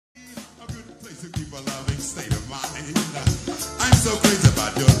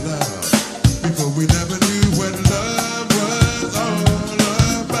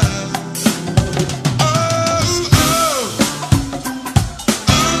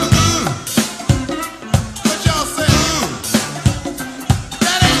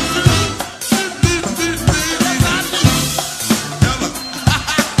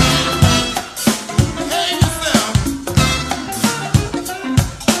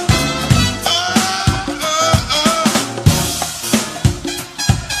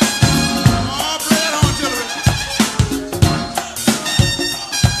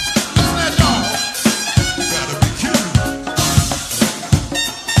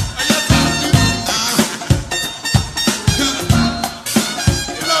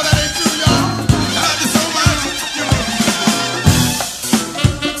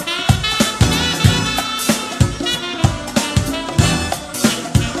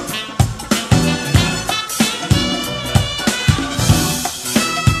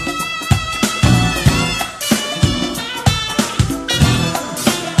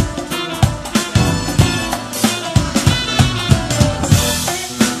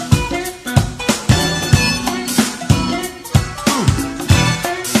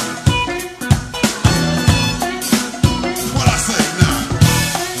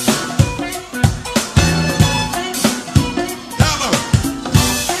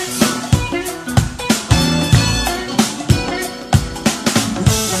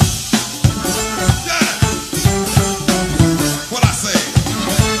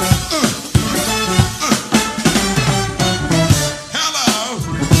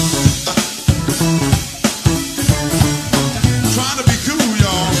Trying to be cool,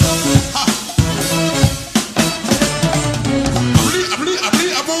 y'all. Ha.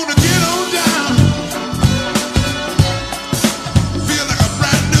 I wanna get on down. Feel like a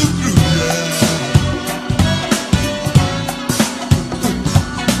brand new groove.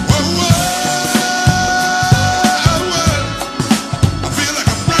 Whoa, whoa, whoa. I feel like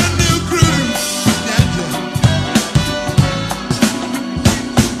a brand new groove. Yeah, yeah.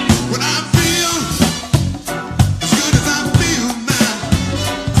 When I feel as good as I feel now,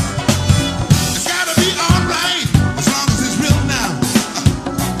 it's gotta be alright as long as it's real now.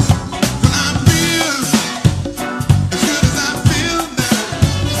 When I feel as good as I feel now,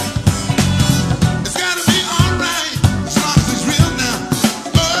 it's gotta be alright as long as it's real now.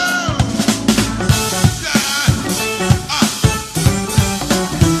 Oh, yeah.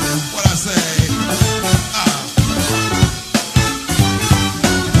 What I say?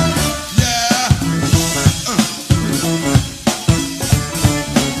 Yeah.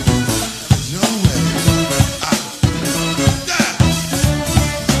 Your way. Yeah.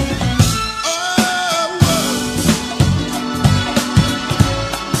 Oh,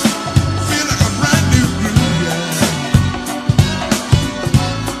 feel like a brand new groove, yeah.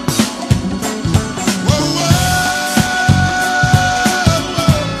 Whoa,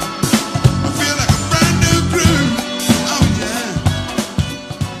 I feel like a brand new groove. Oh yeah.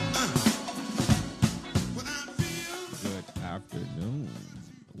 When I feel. Good afternoon.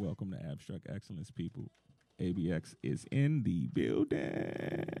 Welcome to Abstract Excellence, people. ABX is in the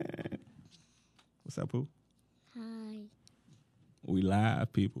building. What's up, Pooh? Hi. We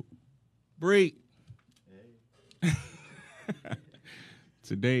live, people. Bree.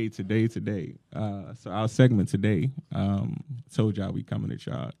 Today. So our segment today, told y'all we coming at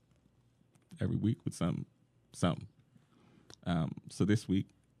y'all every week with something. So this week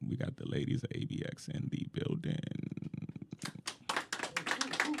we got the ladies of ABX in the building.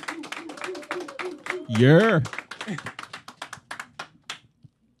 Yeah.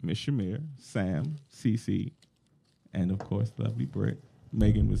 Miss Shamir, Sam, CC, and of course, lovely Britt.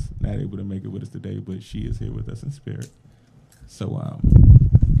 Megan was not able to make it with us today, but she is here with us in spirit. So,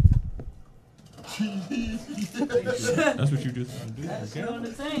 that's what you just do. That's Okay? doing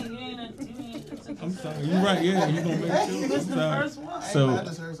the thing. You ain't. I'm sorry. You're right. Yeah, you're gonna make sure. This is I'm the sorry. first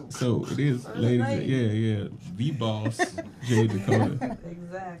one. So it is, ladies. Yeah. The boss, Jay Dakota,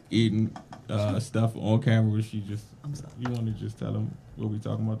 Exactly. eating stuff on camera. She just. You want to just tell them what we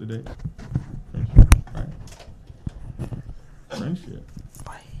talking about today? Friendship, right? Friendship.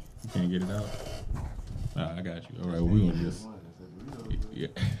 You can't get it out. I got you. All right. We gonna just. Yeah.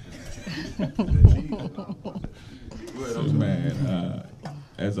 So man,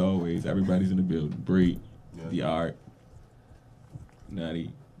 as always, everybody's in the building. Bree, the art,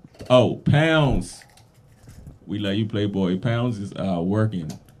 Nutty. Oh, Pounds. We let you play, boy. Pounds is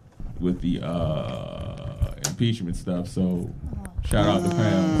working with the impeachment stuff. So shout out to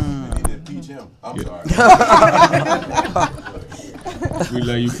Pounds. He didn't teach him. I'm sorry. We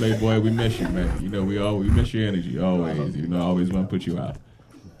love you, Playboy. We miss you, man. You know, we miss your energy always. You know, always want to put you out.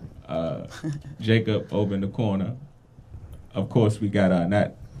 Jacob over in the corner. Of course, we got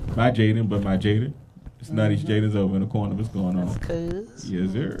not my Jaden, but my Jaden. It's Nutty's Jaden's over in the corner. What's going on? Cuz.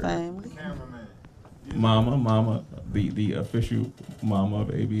 Yes, sir. Family. Mama, the official mama of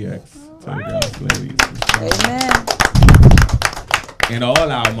ABX. Tell the guys, ladies. Amen. And all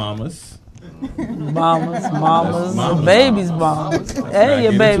our mamas. Mamas, Mamas. babies, mamas. Hey,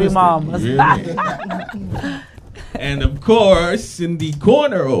 your baby mamas. You hear me? And of course, in the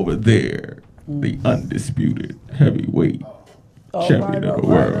corner over there, the undisputed heavyweight champion of the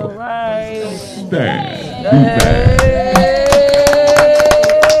world, Stan Eubank.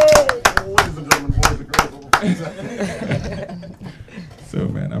 So,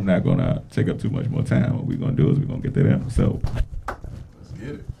 man, I'm not gonna take up too much more time. What we're gonna do is we're gonna get to them. So, Let's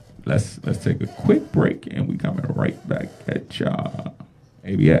get it. let's take a quick break, and we coming right back at y'all.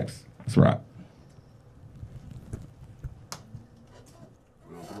 ABX, let's rock.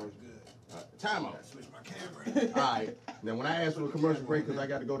 Time out. All right. Now, when I ask for a commercial break because I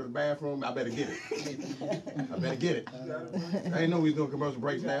got to go to the bathroom, I better get it. I better get it. I didn't know we was doing commercial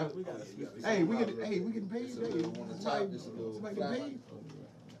breaks now. Hey, we getting paid. Hey, somebody get paid.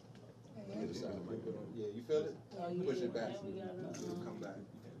 Yeah, you feel it? Push it back. Come back.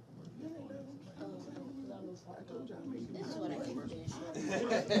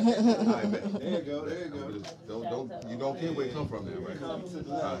 There you go. You don't care where it come from now, right?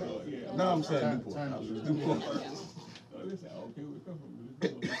 No, I'm saying Newport.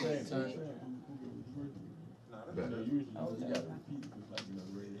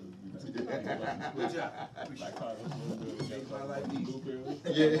 Good job.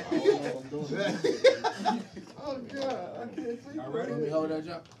 Yeah. Oh God, I can't see. All right, let me hold that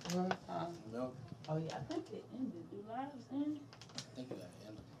job. No, Oh yeah, I think it ended. Do lives end? I think you got to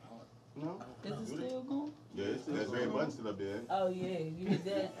end it. No. Is it still going? Yeah, that's very button still up there. Oh yeah, you hit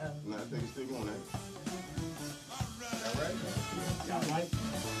that. No, I think it's still going there. All right. Y'all like?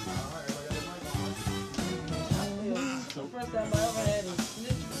 All right, everybody got So first time I ever had a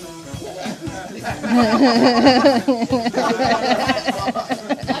snitch.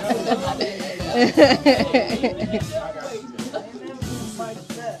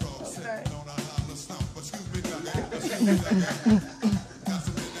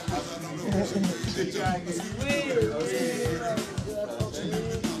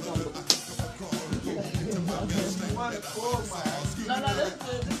 No, that's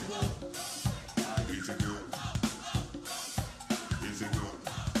good. That's good.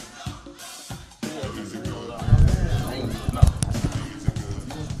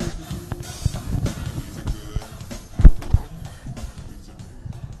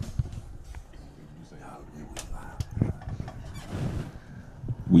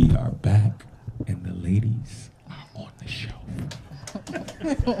 We are back, and the ladies are on the show.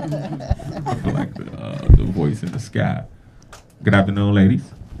 I feel like the voice in the sky. Good afternoon, ladies.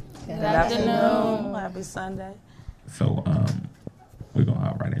 Good afternoon. Happy Sunday. So we're gonna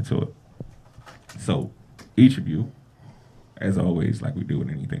hop right into it. So each of you, as always, like we do with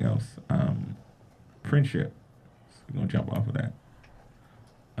anything else, friendship. So we're gonna jump off of that.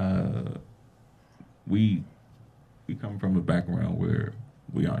 We come from a background where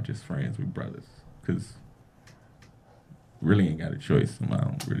we aren't just friends, we're brothers. Cause really ain't got a choice. I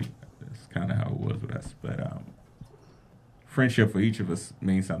don't really. That's kind of how it was with us. But friendship for each of us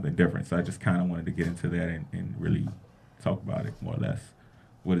means something different. So I just kind of wanted to get into that and really talk about it more or less.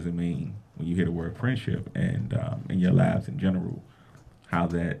 What does it mean when you hear the word friendship and in your lives in general, how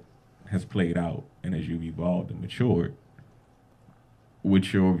that has played out and as you've evolved and matured,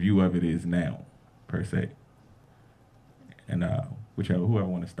 what your view of it is now, per se. And whoever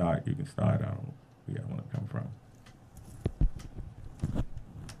want to start, you can start. I don't know where y'all want to come from.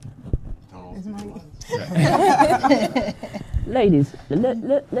 Ladies,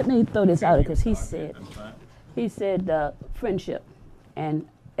 let me throw this out because he said friendship, and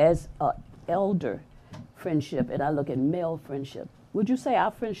as an elder friendship, and I look at male friendship. Would you say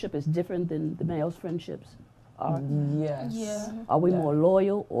our friendship is different than the male's friendships? Yes. Yeah. Are we more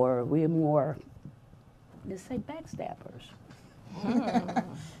loyal, or are we more, let's say, backstabbers?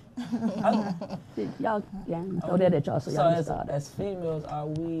 Y'all, throw that at y'all so y'all can start. As females, are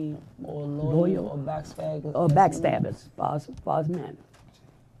we more loyal or backstabbers? Or backstabbers, as far as men.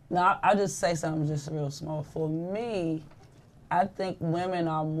 Now, I'll just say something just real small. For me, I think women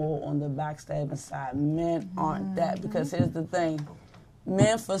are more on the backstabbing side. Men aren't that, because here's the thing.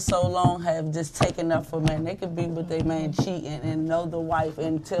 Men for so long have just taken up for men. They could be with their man cheating and know the wife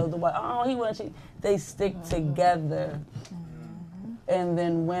and tell the wife, oh, he wasn't cheating. They stick together. And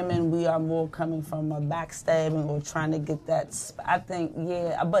then women, we are more coming from a backstabbing or trying to get that. I think,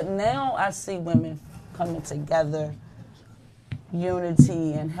 yeah. But now I see women coming together,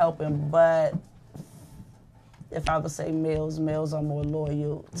 unity and helping. But if I would say males are more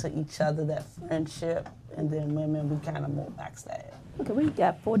loyal to each other, that friendship. And then women, we kind of more backstab. Okay, we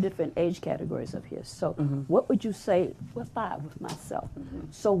got 4 different age categories up here. So what would you say, well, 5 with myself.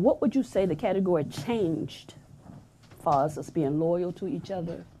 So what would you say the category changed as far as us being loyal to each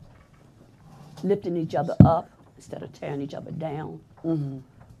other, lifting each other up instead of tearing each other down?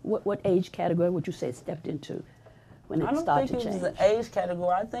 What age category would you say it stepped into when it started to change? I don't think it was the age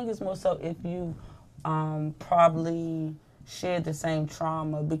category. I think it's more so if you probably shared the same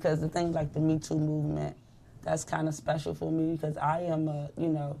trauma, because the thing like the Me Too movement, that's kind of special for me because I am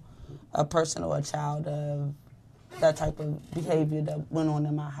a person or a child of that type of behavior that went on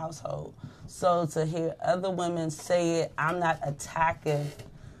in my household. So to hear other women say it, I'm not attacking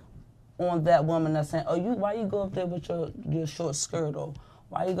on that woman that's saying, oh, why you go up there with your short skirt, or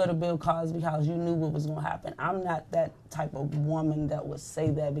why you go to Bill Cosby house, you knew what was going to happen. I'm not that type of woman that would say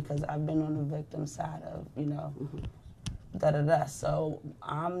that because I've been on the victim side of, da-da-da. So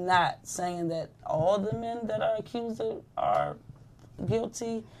I'm not saying that all the men that are accused are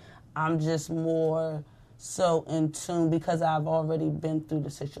guilty. I'm just more so in tune because I've already been through the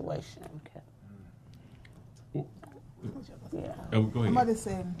situation. Okay. Yeah. Oh, go ahead. I'm about to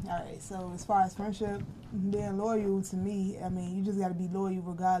say, all right, so as far as friendship, being loyal to me, I mean, you just got to be loyal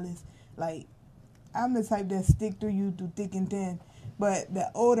regardless. Like, I'm the type that stick through you through thick and thin. But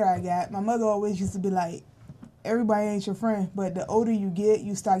the older I got, my mother always used to be like, everybody ain't your friend, but the older you get,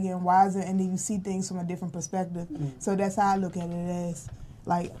 you start getting wiser, and then you see things from a different perspective. So that's how I look at it as.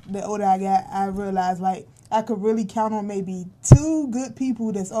 Like, the older I got, I realized, like, I could really count on maybe 2 good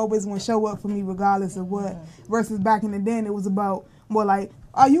people that's always going to show up for me regardless of what. Versus back in the day, it was about more like,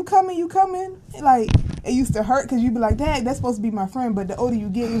 are you coming? You coming? Like, it used to hurt because you'd be like, dang, that's supposed to be my friend. But the older you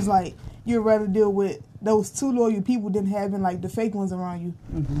get, it's like, you'd rather deal with those 2 loyal people than having, like, the fake ones around you.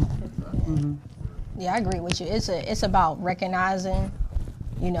 Yeah, I agree with you. It's about recognizing,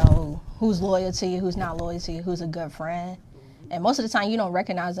 you know, who's loyal to you, who's not loyal to you, who's a good friend. And most of the time, you don't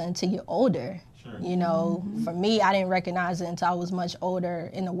recognize it until you're older. Sure. You know, for me, I didn't recognize it until I was much older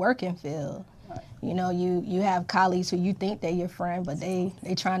in the working field. You know, you have colleagues who you think they're your friend, but they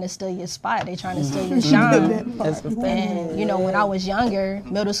trying to steal your spot. They trying to steal your shine. And, you know, when I was younger,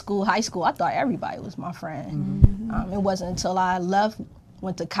 middle school, high school, I thought everybody was my friend. It wasn't until I left,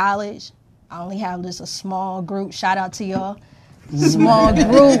 went to college. I only have just a small group, shout out to y'all, small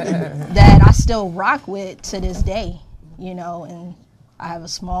group that I still rock with to this day. You know, and I have a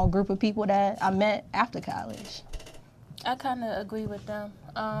small group of people that I met after college. I kind of agree with them.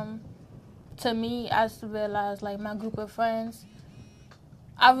 To me, I realized, like, my group of friends,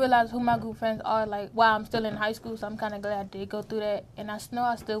 I realized who my group of friends are, like, while I'm still in high school, so I'm kind of glad I did go through that. And I know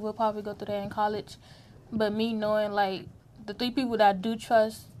I still will probably go through that in college. But me knowing, like, the 3 people that I do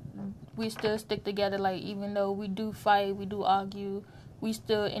trust, we still stick together, like, even though we do fight, we do argue, we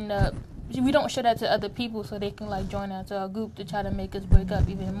still end up, we don't show that to other people so they can, like, join us to our group to try to make us break up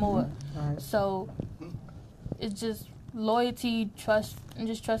even more. Right. So it's just loyalty, trust, and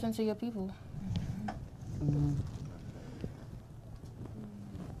just trusting to your people.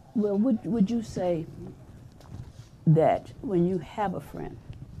 Well, would you say that when you have a friend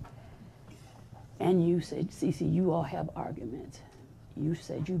and you said, Cece, you all have arguments, you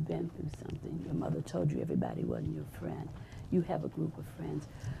said you've been through something, your mother told you everybody wasn't your friend, you have a group of friends.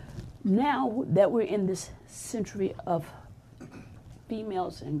 Now that we're in this century of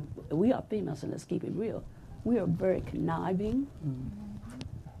females, and we are females, and let's keep it real, we are very conniving,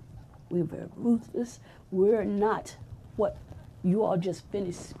 we're very ruthless, we're not what you all just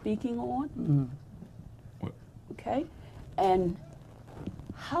finished speaking on, okay? And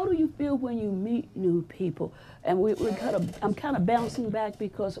how do you feel when you meet new people? And I'm kind of bouncing back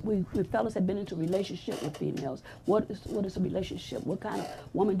because we fellas have been into relationship with females. What is a relationship? What kind of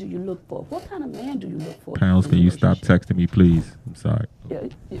woman do you look for? What kind of man do you look for? Pounds, can you stop texting me, please? I'm sorry. A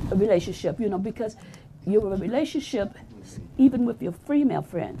relationship, you know, because your relationship, even with your female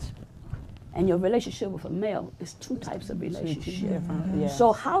friends, and your relationship with a male is 2 types of relationship. Yeah.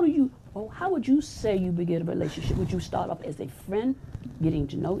 So how would you say you begin a relationship? Would you start off as a friend, getting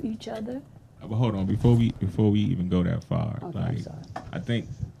to know each other? But hold on, before we even go that far, Okay, like, I'm sorry.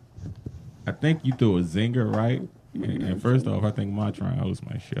 I think you threw a zinger, right? And first off, I think Ma trying to host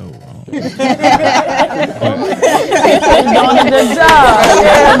my show. Doing a good job.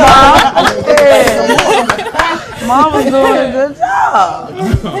 Yeah, Mom was doing a good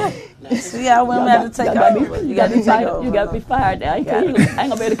job. See how women have to take over. You got to be fired now. I ain't gonna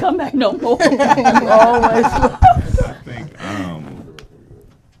be able to come back no more. Always.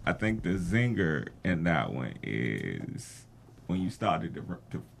 I think the zinger in that one is when you started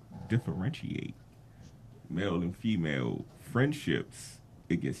to differentiate male and female friendships.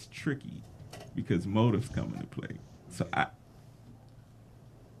 It gets tricky because motives come into play. So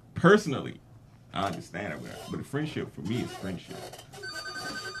personally, I understand it, but a friendship for me is friendship.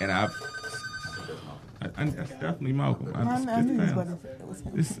 And that's definitely Malcolm.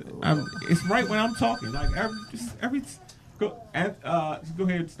 It's right when I'm talking. Like every go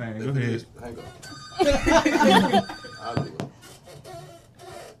ahead, Stan. Go ahead. I'll do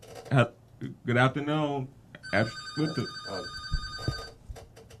it. Good afternoon. What the?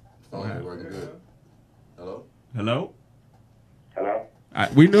 Phone ain't working good. Hello? Hello? Hello?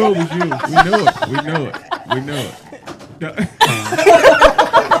 We knew it was you. We knew it.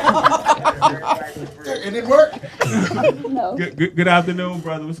 It didn't work? No. Good afternoon,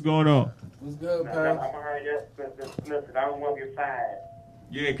 brother. What's going on? What's good, I'm pal? gonna hurry up. Listen, I don't want to get fired.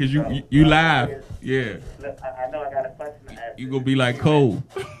 Yeah, because you live. Yeah. Look, I know I got a question to ask. You going to be like Cole.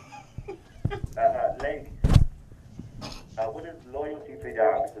 Ladies, what is loyalty to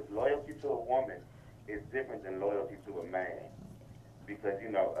y'all? Because loyalty to a woman is different than loyalty to a man. Because, you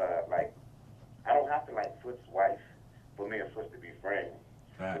know, like, I don't have to, like, Switch's wife for me and Switch to be friends.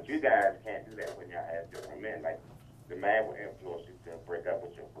 Right. But you guys can't do that when y'all have different men. Like, the man will influence you to break up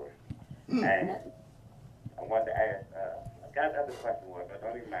with your friend. And I wanted to ask, I got another question, but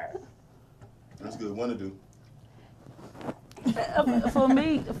don't even matter. That's good. One to do. For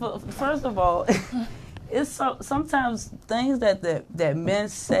me, first of all, it's so sometimes things that men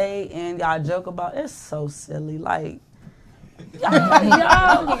say and y'all joke about. It's so silly. Like y'all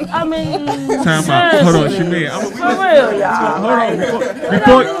I mean, Time out. Hold on, Shamir. for real,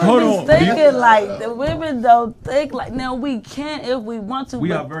 y'all. Hold on. Thinking like the women don't think like. Now we can if we want to. We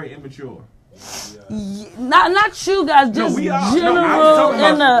but are very immature. Not you guys, just we are. general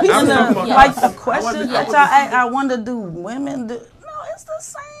No, in the about- like the questions that y'all ask. I wonder, do women do? No, it's the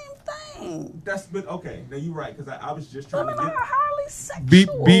same thing. But okay. Now you're right because I was just trying Women to get. are highly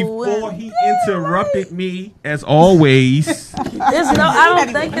sexual. Before he interrupted me, as always. It's no, I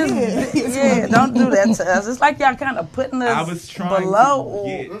don't think it's yeah. Don't do that to us. It's like y'all kind of putting us I was trying below. to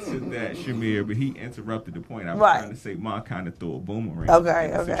get to that, Shamir, but he interrupted the point. I was Right. trying to say, Ma kind of threw a boomerang Okay,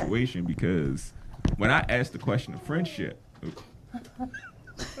 in the okay. situation because when I asked the question of friendship,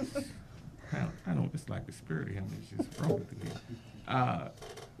 I don't. It's like the spirit of him is just wrong with me.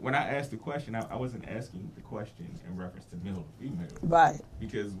 When I asked the question, I wasn't asking the question in reference to male or female. Right.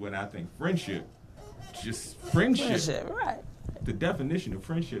 Because when I think friendship, just friendship. Right. The definition of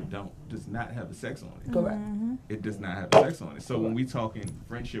friendship does not have a sex on it. Correct. It does not have a sex on it. So when we talking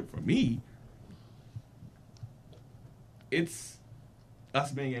friendship for me, it's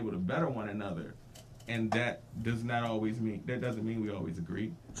us being able to better one another. And that doesn't mean we always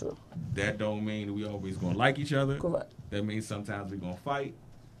agree. True. That don't mean we always gonna like each other. Correct. That means sometimes we're gonna fight,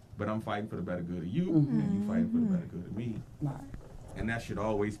 but I'm fighting for the better good of you, and you fighting for the better good of me. Right. And that should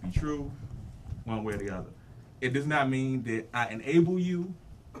always be true, one way or the other. It does not mean that I enable you.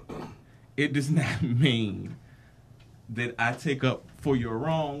 It does not mean that I take up for your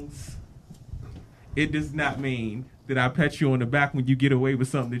wrongs. It does not mean that I pat you on the back when you get away with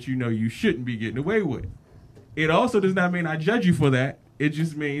something that you know you shouldn't be getting away with. It also does not mean I judge you for that. It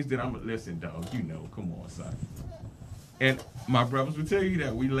just means that listen, dog, come on, son. And my brothers will tell you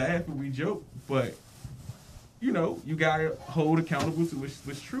that we laugh and we joke, but you gotta hold accountable to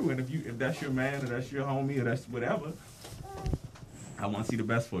what's true. And if that's your man or that's your homie or that's whatever, I want to see the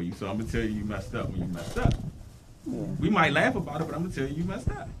best for you. So I'm gonna tell you messed up when you messed up. Yeah. We might laugh about it, but I'm gonna tell you messed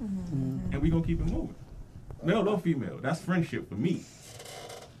up, and we gonna keep it moving. Male or female, that's friendship for me.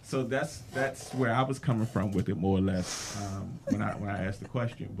 So that's where I was coming from with it, more or less, when I asked the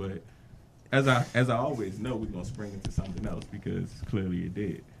question. But as I always know, we're gonna spring into something else because clearly it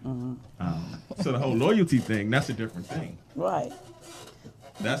did. So the whole loyalty thing, that's a different thing. Right.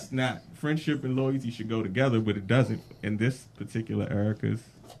 That's not friendship and loyalty should go together, but it doesn't in this particular era because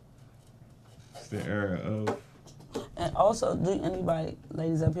it's the era of. And also, do anybody,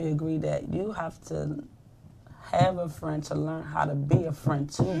 ladies up here, agree that you have to have a friend to learn how to be a friend,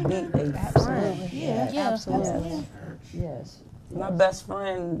 to be a friend? Yeah, absolutely. Yes. My best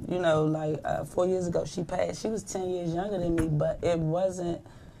friend, 4 years ago, she passed. She was 10 years younger than me, but it wasn't,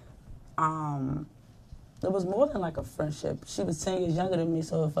 it was more than like a friendship. She was 10 years younger than me,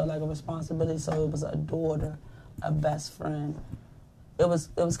 so it felt like a responsibility. So it was a daughter, a best friend. It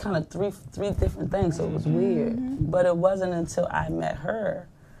was kind of three different things, so it was weird. But it wasn't until I met her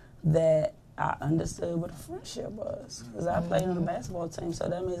that I understood what a friendship was. Because I played on the basketball team, so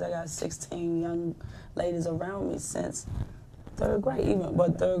that means I got 16 young ladies around me since third grade.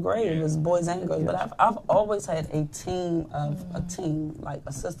 Third grade it was boys and girls. But I've always had a team, like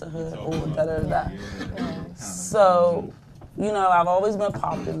a sisterhood or da-da-da-da. So, I've always been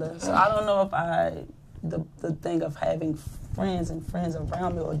popular. So I don't know if the thing of having friends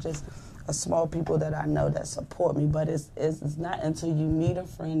around me or just a small people that I know that support me, but it's not until you meet a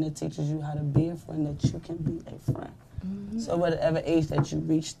friend that teaches you how to be a friend that you can be a friend. So whatever age that you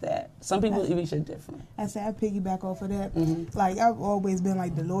reach that, some people reach it different. I say I piggyback off of that. Like I've always been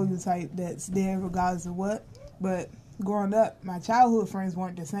like the loyal type that's there regardless of what, but growing up, my childhood friends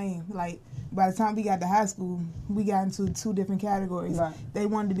weren't the same. Like by the time we got to high school, we got into two different categories. Right. They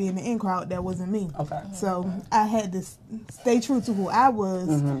wanted to be in the in crowd, that wasn't me. Okay. So I had to stay true to who I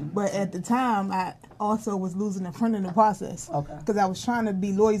was, but at the time I also was losing a friend in the process. Okay. Because I was trying to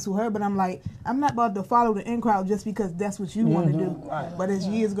be loyal to her, but I'm like, I'm not about to follow the in crowd just because that's what you want to do. Right. But as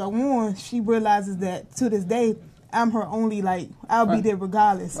years go on, she realizes that to this day, I'm her only, I'll be there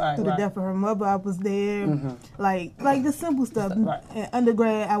regardless. Through the death of her mother, I was there. Like the simple stuff. In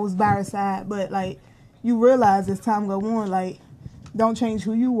undergrad, I was by her side. But, you realize as time go on, don't change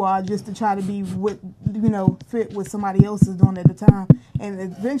who you are just to try to be fit what somebody else is doing at the time. And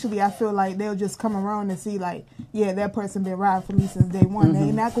eventually, I feel like they'll just come around and see, that person been riding for me since day one. They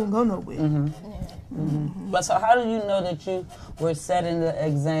ain't not going to go nowhere. But so how do you know that you were setting the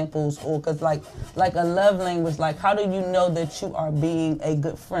examples, or because like a love language, how do you know that you are being a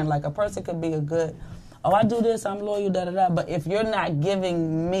good friend? Like a person could be a good, I do this, I'm loyal, da-da-da, but if you're not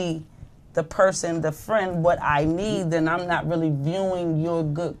giving me the person, the friend, what I need, then I'm not really viewing your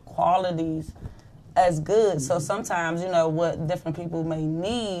good qualities as good. So sometimes, you know, what different people may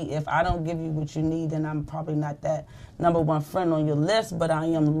need, if I don't give you what you need, then I'm probably not that number one friend on your list, but I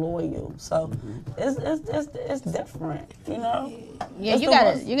am loyal. So it's different, you know? Yeah,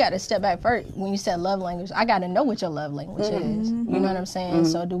 you gotta step back first. When you said love language, I gotta know what your love language is. You know what I'm saying?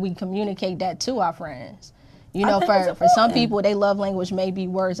 So do we communicate that to our friends? You know, for some people, they love language may be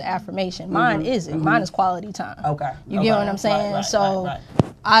words of affirmation. Mine isn't. Mine is quality time. Okay. You get what I'm saying? Right.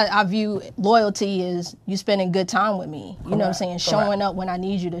 I view loyalty as you spending good time with me. You know what I'm saying? Showing up when I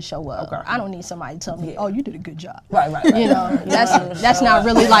need you to show up. I don't need somebody to tell me, oh, you did a good job. Right. You know, that's not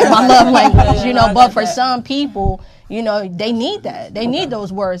really like my love language, you know. But for some people, you know, they need that. They need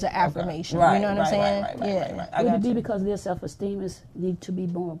those words of affirmation. You know what I'm saying? Yeah. Would it be because their self-esteem need to be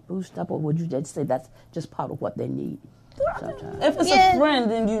more boosted up, or would you just say that's just part of what they need? Sometimes. If it's a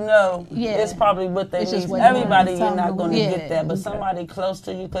friend, then you know it's probably what they need. Everybody, you're not going to get that, but somebody close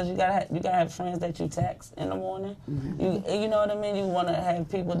to you, because you gotta have friends that you text in the morning. You know what I mean. You want to have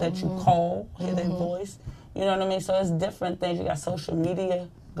people that you call, hear their voice. You know what I mean. So it's different things. You got social media,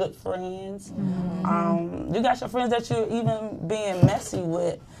 good friends. You got your friends that you're even being messy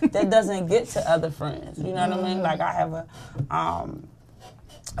with that doesn't get to other friends. You know what I mean. Like I have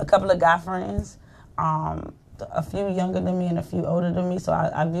a couple of guy friends. A few younger than me and a few older than me, so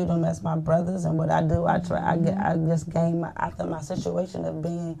I view them as my brothers. And what I do, I just gain after my situation of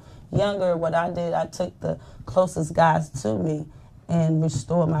being younger. What I did, I took the closest guys to me and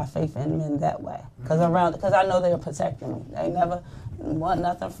restored my faith in men that way. Because I know they're protecting me. They never want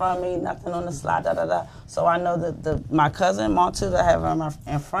nothing from me, nothing on the slide, So I know that my cousin Montu that I have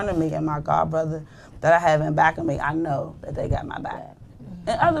in front of me and my god brother that I have in back of me, I know that they got my back.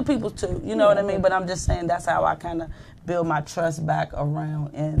 And other people too, you know what I mean? But I'm just saying that's how I kind of build my trust back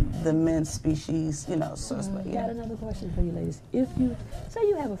around in the men's species, you know. So Got another question for you ladies. If you, say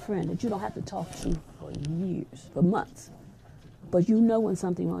you have a friend that you don't have to talk to for years, for months, but you know when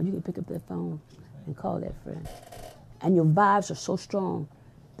something wrong, you can pick up that phone and call that friend. And your vibes are so strong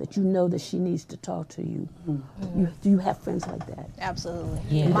that you know that she needs to talk to you. Do you have friends like that? Absolutely.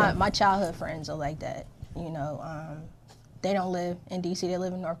 Yeah. My childhood friends are like that, you know. They don't live in D.C., they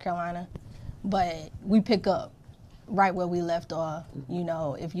live in North Carolina. But we pick up right where we left off. You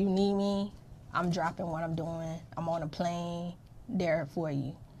know, if you need me, I'm dropping what I'm doing. I'm on a plane, there for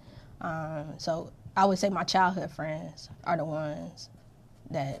you. So I would say my childhood friends are the ones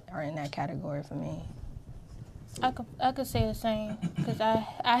that are in that category for me. I could say the same, because I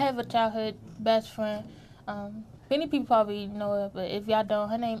have a childhood best friend. Many people probably know her, but if y'all don't,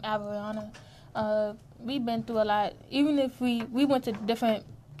 her name Averiana. We've been through a lot. Even if we went to different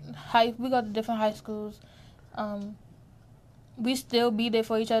we go to different high schools, we still be there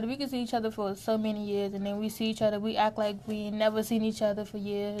for each other. We can see each other for so many years, and then we see each other. We act like we never seen each other for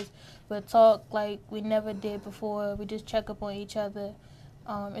years. We talk like we never did before. We just check up on each other.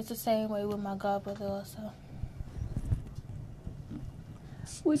 It's the same way with my godbrother also.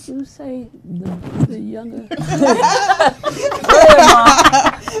 Would you say the younger?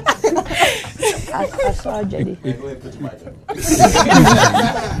 I saw JD. Go ahead, put your mic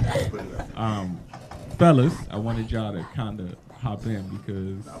up. Fellas, I wanted y'all to kind of hop in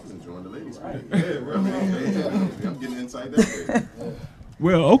because I was enjoying the ladies. I'm getting insight that way.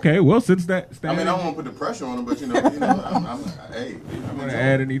 Well, okay. Well, since that, I mean, I don't want to put the pressure on them, but you know, hey, I'm going to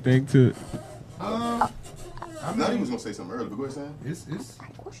add anything to. I thought he was gonna say something earlier, but go ahead, Sam. It's a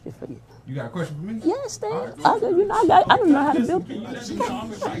question for you. You got a question for me? Yes, Stan. I don't know how to build it.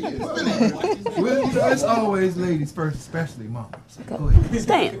 Well, you know, it's always ladies first, especially moms. Okay. Go ahead.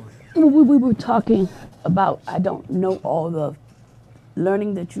 Stan, we were talking about, I don't know all the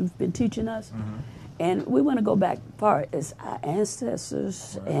learning that you've been teaching us. And we want to go back far as our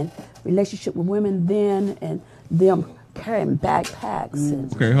ancestors and relationship with women then and them carrying backpacks.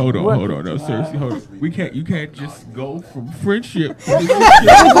 And okay, hold on. No, seriously, hold on. You can't just go from friendship. Stan,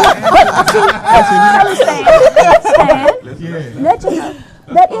 let you know.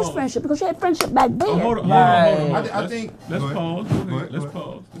 That is friendship, because you had friendship back then. Hold on. I think. Let's pause. Let's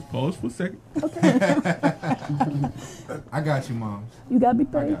pause. Let's pause for a second. Okay. I got you, Moms. You got to be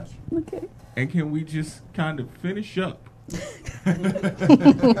paid. I got you. Okay. And can we just kind of finish up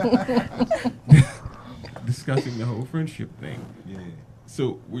discussing the whole friendship thing? Yeah.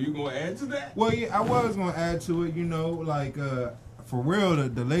 So, were you going to add to that? Well, yeah, I was going to add to it, you know, like, for real,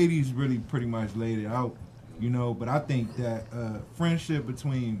 the ladies really pretty much laid it out, you know, but I think that friendship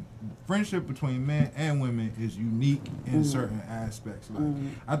between men and women is unique in certain aspects. Like,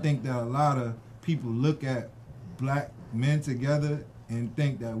 I think that a lot of people look at black men together and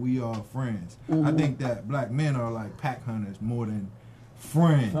think that we are friends. Mm-hmm. I think that black men are like pack hunters more than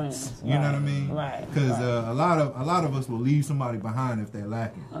friends. You know what I mean? Right. Because a lot of us will leave somebody behind if they're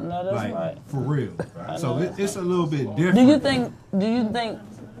lacking. I know that's like, right. For real. So know it's a little bit different.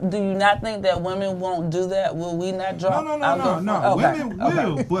 Do you not think that women won't do that? Will we not drop? No. Okay. Women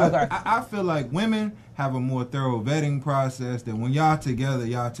will, but Okay. I feel like women have a more thorough vetting process than when y'all together.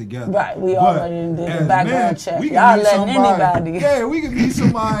 Right, we But already did as the background men, check. we can Y'all meet letting somebody- anybody. Yeah, we can meet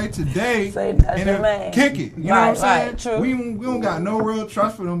somebody today Say that's and your then man. kick it. You know Right, what I'm saying? right, true. We don't got no real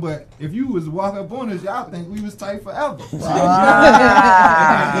trust for them, but if you was to walk up on us, y'all think we was tight forever. And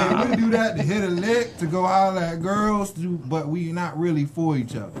we do that to hit a lick, to go holler at girls, but we not really for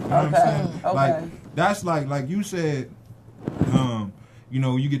each other. You know what I'm saying? Okay. Like that's like you said, you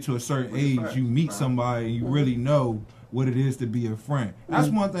know, you get to a certain age, you meet somebody and you really know what it is to be a friend. That's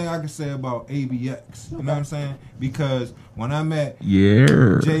one thing I can say about ABX. You know what I'm saying? Because when I met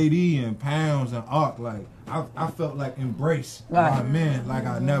JD and Pounds and Ark, like I felt like embraced by men like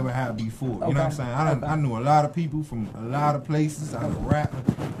I never had before. You know what I'm saying? I knew a lot of people from a lot of places. I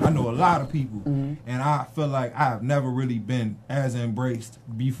know a lot of people, and I feel like I have never really been as embraced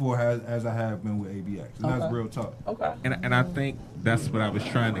before as I have been with ABX. And that's real talk. Okay. And I think that's what I was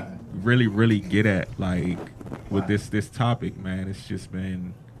trying to really get at, like with this topic, man. It's just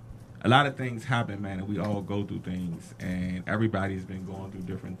been a lot of things happen, man, and we all go through things, and everybody's been going through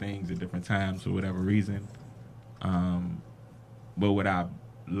different things at different times for whatever reason. But what I've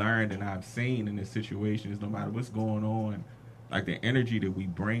learned and I've seen in this situation is no matter what's going on, like the energy that we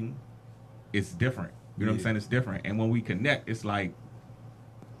bring is different. You know what I'm saying? It's different. And when we connect, it's like,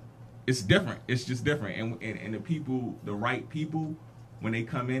 it's different. It's just different. And the people, the right people, when they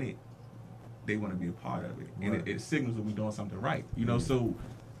come in it, they want to be a part of it. And it signals that we're doing something right. You know, so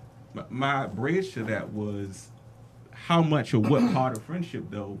my bridge to that was how much or what part of friendship,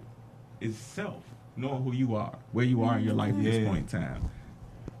 though, is self. Knowing who you are, where you are in your life at this point in time.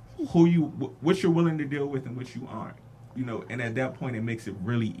 What you're willing to deal with and what you aren't. You know, and at that point it makes it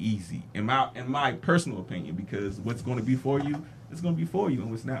really easy. In my personal opinion, because what's going to be for you, it's going to be for you.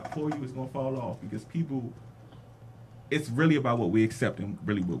 And what's not for you is going to fall off. Because people, it's really about what we accept and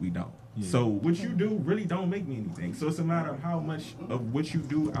really what we don't. Yeah. So what you do really don't make me anything. So it's a matter of how much of what you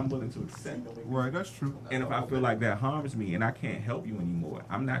do I'm willing to accept. Right, that's true. And if I feel like that harms me and I can't help you anymore,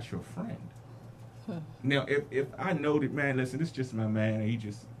 I'm not your friend. Now, if I know that, man, listen, this is just my man, and he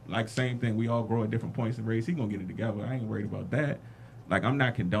just, like, same thing, we all grow at different points in race, he gonna get it together. I ain't worried about that. Like, I'm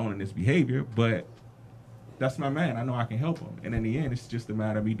not condoning this behavior, but that's my man. I know I can help him. And in the end, it's just a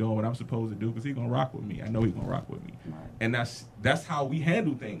matter of me doing what I'm supposed to do, because he gonna rock with me. I know he gonna rock with me. Right. And that's how we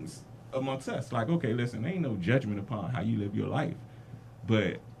handle things amongst us. Like, okay, listen, there ain't no judgment upon how you live your life,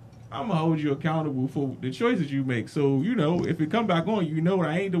 but I'm gonna hold you accountable for the choices you make. So, you know, if it come back on, you know,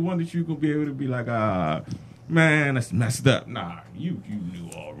 I ain't the one that you gonna be able to be like, man, that's messed up. Nah, you knew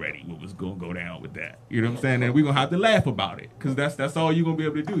already what was gonna go down with that. You know what I'm saying? And we gonna have to laugh about it, because that's all you gonna be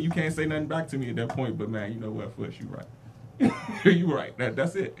able to do. You can't say nothing back to me at that point. But man, you know what? First, you right. You right.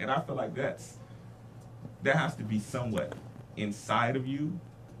 That's it. And I feel like that has to be somewhat inside of you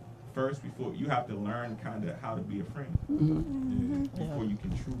first, before you have to learn kind of how to be a friend before you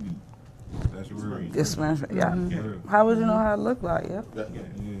can truly. That's real. How would you know how it look like?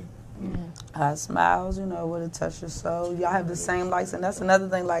 How it smiles, you know, what it touches your soul. Y'all have the same likes, and that's another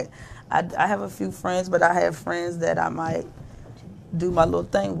thing. Like, I have a few friends, but I have friends that I might do my little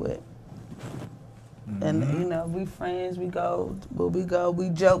thing with. And, you know, we friends, we go, we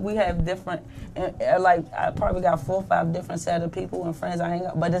joke, we have different, like, I probably got 4 or 5 different set of people and friends I hang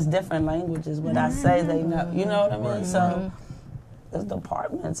out, but it's different languages. What I say, they know, you know what I mean? Right. So there's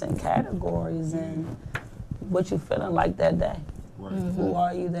departments and categories and what you feeling like that day. Right. Who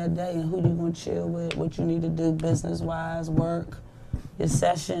are you that day, and who you gonna chill with, what you need to do business-wise, work, your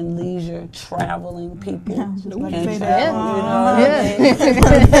session, leisure, traveling, people. Can't travel, you know what I mean?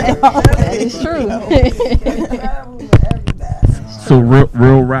 It's true. So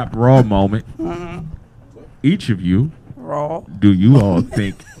real rap raw moment. Each of you, do you all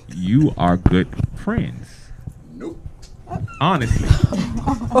think you are good friends? Nope. Honestly.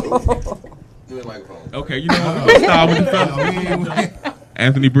 Okay, you know what? We're gonna start with the fellas.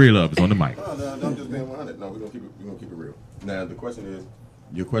 Anthony Breelove is on the mic. No, I'm just being 100. No, we're gonna keep it real. Now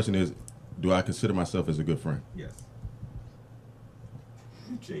your question is, do I consider myself as a good friend? Yes.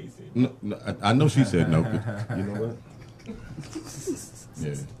 Jay said no, I know she said no, but you know what? Yeah,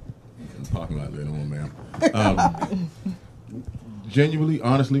 in the parking lot later on, ma'am. Genuinely,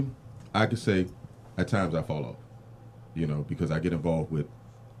 honestly, I could say at times I fall off, you know, because I get involved with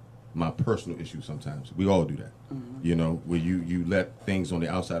my personal issues sometimes. We all do that. You know, where you let things on the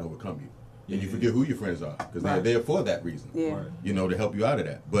outside overcome you. And you forget who your friends are, because they're there for that reason. Yeah. Right. You know, to help you out of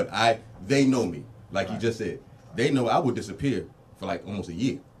that. But they know me, like you just said. They know I would disappear for like almost a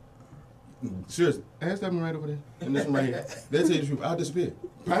year. Seriously, ask that one right over there, and this one right here. They tell you the truth, I'll disappear.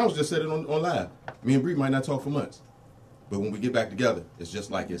 Pounds just said it on live. Me and Bree might not talk for months, but when we get back together, it's just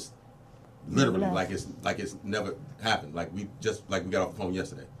like it's literally like it's never happened. Like we got off the phone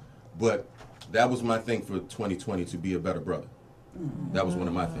yesterday. But that was my thing for 2020, to be a better brother. That was one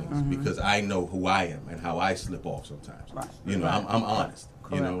of my things, because I know who I am and how I slip off sometimes. Right. You know, I'm honest.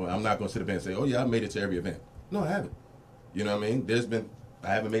 Correct. You know, I'm not going to sit there and say, oh yeah, I made it to every event. No, I haven't. You know what I mean? I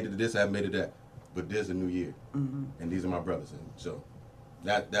haven't made it to this, I haven't made it to that. But there's a new year, and these are my brothers. And so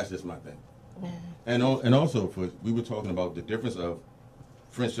that's just my thing. Yeah. And also, we were talking about the difference of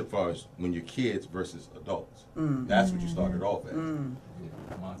friendship as far as when you're kids versus adults. That's what you started off as.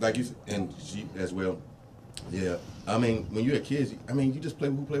 Like you said, and she as well. Yeah, I mean, when you're a kid, you just play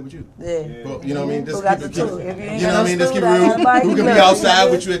with who play with you. Yeah. Well, you know what I mean? Who got the two? If you ain't know got what I no mean? Let's keep it stool, real. everybody Who can can be go.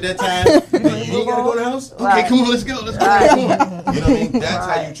 outside with you at that time? You ain't gotta go to the house. Okay, Right. come on, let's go. Let's go. Right. Come on. You know what I mean? That's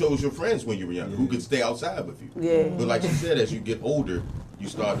how you Right. chose your friends when you were young. Who could stay outside with you? Yeah. But like you said, as you get older, you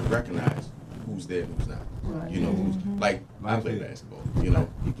start to recognize who's there and who's not. Right. You know, who's like I play basketball. You know,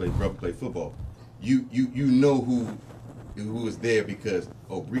 brother played football. You know who is there because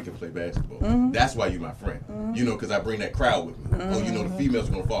Bree can play basketball. That's why you're my friend. You know, because I bring that crowd with me. Oh, you know, the females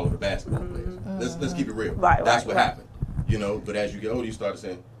are gonna follow the basketball players. Let's keep it real. Right, That's right, what right. happened. You know, but as you get older, you start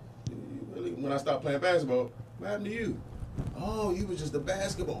saying, really, when I stopped playing basketball, what happened to you? Oh, you was just a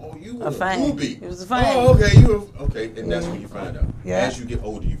basketball. Oh, you were A fan. groupie. You was a fan. Oh, okay, okay, and that's when you find out. Yeah. As you get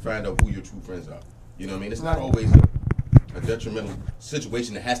older, you find out who your true friends are. You know what I mean? It's not Right. always a detrimental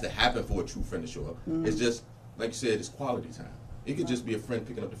situation that has to happen for a true friend to show up. It's just, like you said, it's quality time. It could just be a friend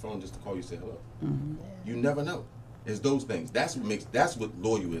picking up the phone just to call you, say hello. You never know. It's those things. That's what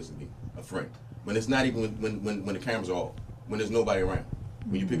loyal is to me, a friend. When it's not even when the cameras are off, when there's nobody around.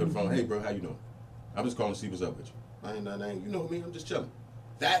 When you pick up the phone, hey bro, how you doing? I'm just calling to see what's up with you. I ain't, you know me, I'm just chilling.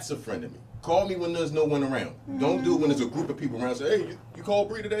 That's a friend to me. Call me when there's no one around. Don't do it when there's a group of people around. Say, hey, you called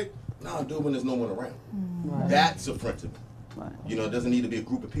Bree today? No, do it when there's no one around. Right. That's a friend to me. Right. You know, it doesn't need to be a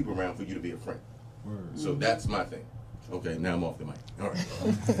group of people around for you to be a friend. So that's my thing. Okay, now I'm off the mic. All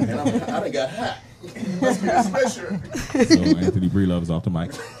right. And I done got hot. Let's get a sweatshirt. So Anthony Breelove is off the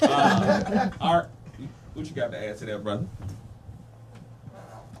mic. Art, what you got to add to that, brother?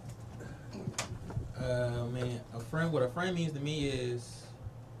 Man, what a friend means to me is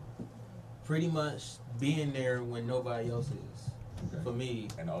pretty much being there when nobody else is. Okay. For me.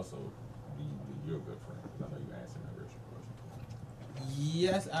 And also, you're a good friend. I know you answered that original question.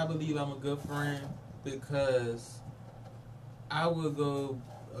 Yes, I believe I'm a good friend because I will go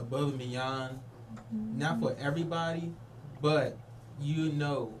above and beyond, not for everybody, but you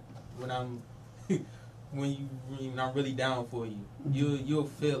know when I'm when I'm really down for you, you'll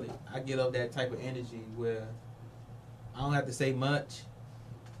feel it. I get up that type of energy where I don't have to say much,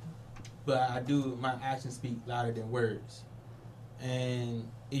 but I do. My actions speak louder than words. And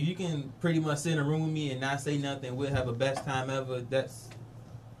if you can pretty much sit in a room with me and not say nothing, we'll have a best time ever. That's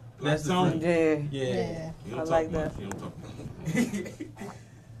the song. friend. Yeah. Yeah. I like that. You don't talk much.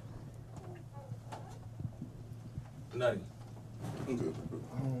 Nutty. I'm good.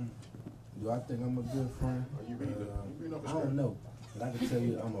 Do I think I'm a good friend? You reading off the I don't script? know, but I can tell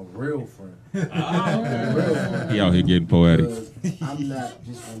you I'm a real friend. He out here getting poetic. Because I'm not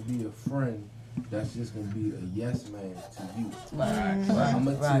just gonna be a friend that's just gonna be a yes man to you. Right. I'm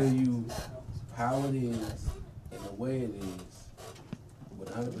gonna tell you how it is and the way it is with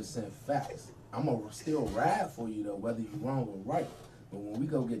 100% facts. I'm gonna still ride for you though, whether you're wrong or right. But when we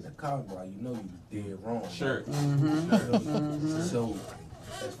go get in the car, bro, you know you dead wrong. Sure. So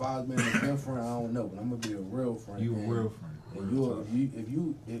as far as being a good friend, I don't know, but I'm gonna be a real friend. You a man. real friend.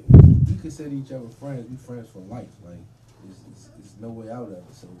 And if we consider each other friends, we friends for life. Like it's no way out of it.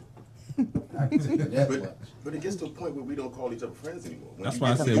 So I can tell you that much. But it gets to a point where we don't call each other friends anymore. When That's you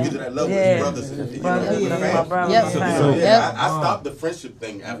why I get, said you we- get to that level Yeah. as brothers. You Brothers, know, that's fans. my brother. Yep. my So, friend. yeah, I stopped the friendship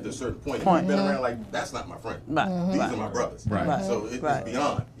thing after a certain point. If Point. we've been around like, that's not my friend. Right. These Right. are my brothers. Right. Right. So it's Right.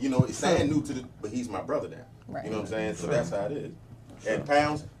 beyond. You know, it's saying new to the, but he's my brother now. Right. You know what I'm saying? So that's how it is. And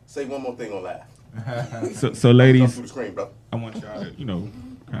Pounds, say one more thing on live. So Come ladies, through the screen, brother. I want y'all to,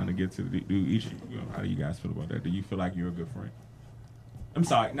 kind of get to do each. How do you guys feel about that? Do you feel like you're a good friend? I'm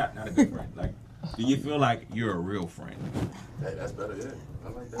sorry, not a good friend. Like, do you feel like you're a real friend? Hey, that's better, yeah. I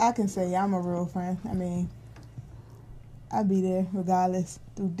like that. I can say I'm a real friend. I mean, I be there regardless,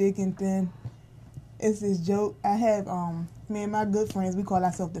 through thick and thin. It's this joke. I have me and my good friends, we call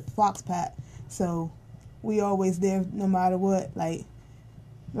ourselves the Fox Pack. So we always there no matter what. Like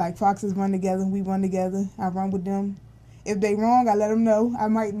foxes run together, we run together. I run with them. If they wrong, I let them know. I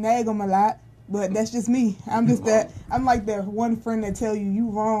might nag them a lot, but that's just me. I'm like that one friend that tell you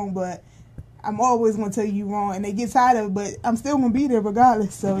wrong, but I'm always going to tell you wrong, and they get tired of it, but I'm still going to be there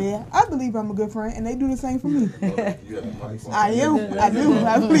regardless. So, yeah, I believe I'm a good friend, and they do the same for me. I am. I do.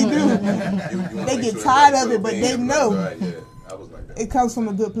 I really do. They get tired of it, but they know it comes from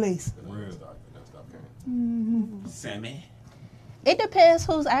a good place. Sammy? It depends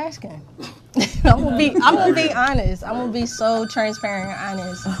who's asking. I'm gonna be honest. I'm gonna be so transparent and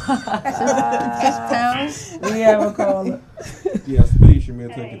honest. 6 pounds. We have a caller. Yes, please, you may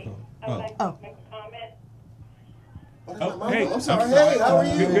take your call. Oh, hey, I'm sorry. Hey, how are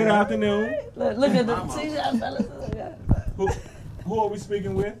you? Good afternoon. Look at the Who are we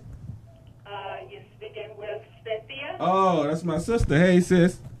speaking with? You're speaking with Cynthia. Oh, that's my sister. Hey,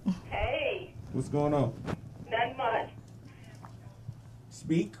 sis. Hey, What's going on? not much.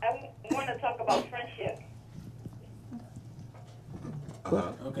 Speak. I want to talk about friendship.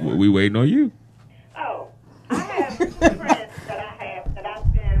 Okay. Well, we waiting on you. Oh, I have two friends that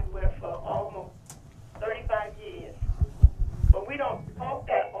I've been with for almost 35 years. But we don't talk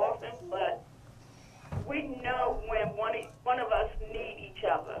that often, but we know when one of us need each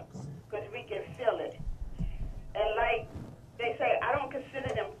other because we can feel it. And like they say, I don't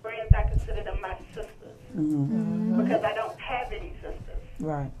consider them friends, I consider them my sisters. Mm-hmm. Because I don't have any sisters.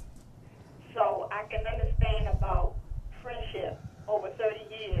 Right. So I can understand about friendship over 30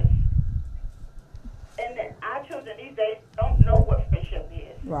 years. And then our children these days don't know what friendship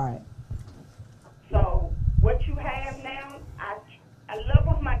is. Right. So what you have now, I love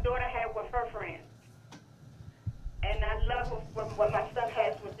what my daughter had with her friends. And I love what my son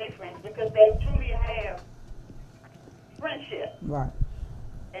has with their friends because they truly have friendship. Right.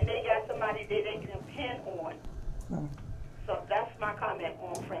 And they got somebody that they can depend on. Right. So that's my comment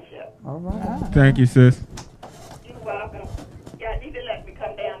on friendship. All right. Thank you, sis. You're welcome. Yeah, need to let me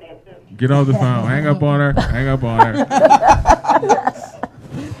come down there too. Get off the phone. Hang up on her. Hang up on her.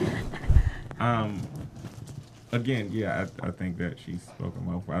 Again, yeah, I think that she's spoken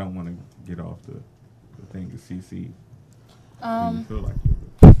well. I don't want to get off the thing to CC. Do you feel like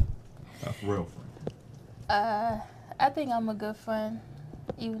you're a real friend? I think I'm a good friend,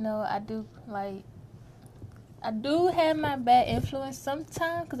 even though I do have my bad influence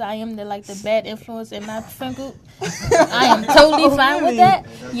sometimes, because I am the bad influence in my friend group. I am totally fine with that.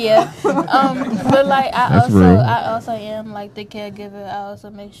 Yeah. But I also am the caregiver. I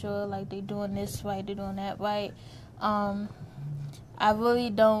also make sure they doing this right, they doing that right. I really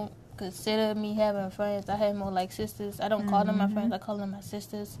don't consider me having friends. I have more like sisters. I don't call them my friends. I call them my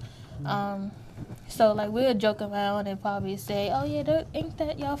sisters. So we'll joke around and probably say, "Oh yeah, ain't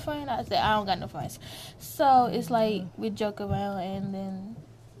that your friend?" I say, "I don't got no friends." So it's we joke around and then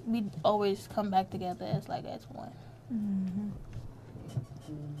we always come back together as one.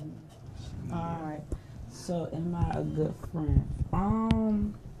 All right. So am I a good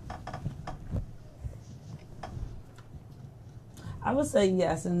friend? I would say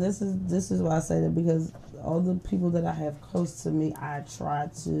yes, and this is why I say that, because all the people that I have close to me, I try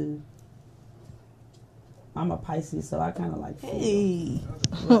to. I'm a Pisces, so I kind of Hey.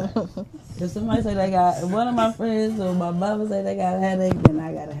 Right. If somebody say they got, one of my friends or my mother say they got a headache, then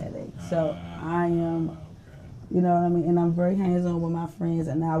I got a headache. So I am, you know what I mean? And I'm very hands-on with my friends,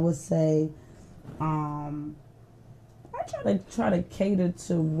 and I would say, I try to cater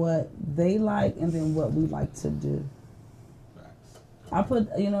to what they like and then what we like to do. I put,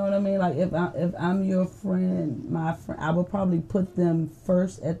 you know what I mean? If I'm your friend, my friend, I would probably put them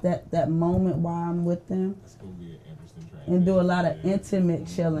first at that moment while I'm with them. It's gonna be an interesting transition. And do a lot of intimate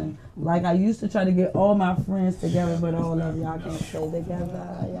chilling. I used to try to get all my friends together, but all of y'all can't stay together.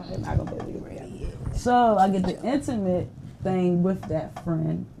 Y'all not gonna be able to get together. So I get the intimate thing with that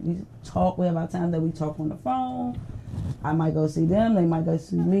friend. We talk. We have our time that we talk on the phone. I might go see them. They might go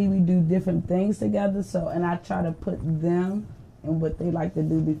see me. We do different things together. So, and I try to put them and what they like to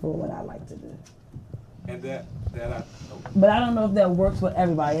do before what I like to do. And But I don't know if that works for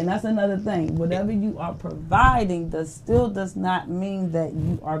everybody, and that's another thing. Whatever you are providing does not mean that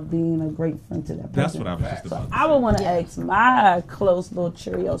you are being a great friend to that person. That's what I was just about to say. I would want to ask my close little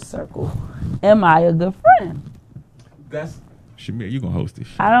Cheerio circle, am I a good friend? Shamir, you gonna host this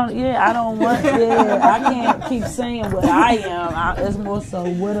shit. I don't want, I can't keep saying what I am. It's more so,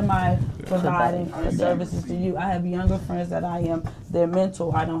 what am I providing for services to you? I have younger friends that I am their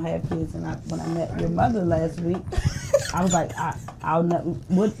mentor. I don't have kids, and when I met your mother last week, I was like, I'll not,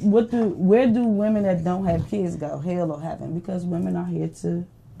 where do women that don't have kids go? Hell or heaven? Because women are here to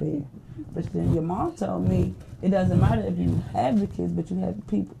bear. But then your mom told me it doesn't matter if you have the kids, but you have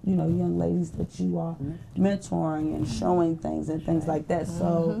people, young ladies that you are mentoring and showing things and things like that.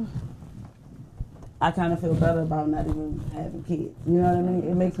 So I kind of feel better about not even having kids. You know what I mean?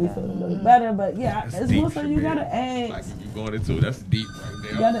 It makes me feel a little better. But yeah, That's it's deep, more so you gotta add. Like you going into it, that's deep right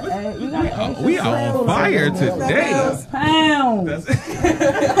there. You gotta add. You gotta add. We are on fire today. Pounds.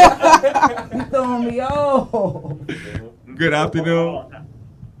 You throwing me off. Good afternoon.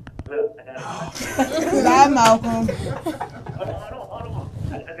 Bye, Malcolm. Hold on.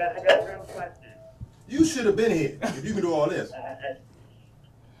 I got a real question. You should have been here if you can do all this.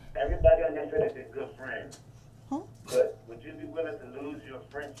 Everybody on your field is a good friend. But would you be willing to lose your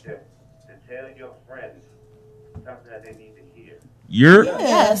friendship to tell your friends something that they need to hear?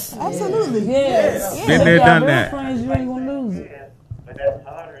 Yes, absolutely. Yes. Been there, done that. Friends, you ain't gonna lose it. But that's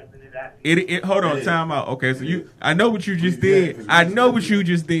harder than it actually It hold on, time out. Okay, so I know what you just did. I know what you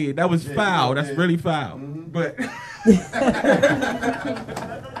just did. That was foul. That's really foul. But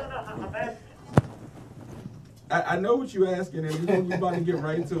I know what you're asking, and we're about to get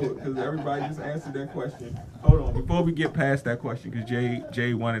right to it because everybody just answered that question. Hold on, before we get past that question, because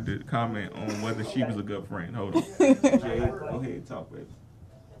Jay wanted to comment on whether she was a good friend. Hold on, Jay, go ahead, talk with us.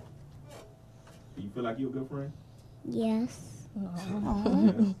 Do you feel like you're a good friend? Yes. You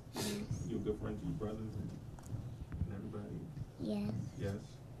a good friend to your brothers and everybody? Yes. Yes.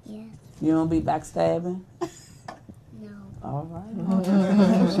 Yes. You don't be backstabbing? No. All right.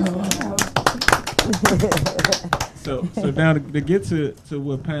 So now to get to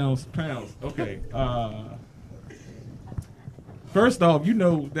what pounds. Okay. First off, you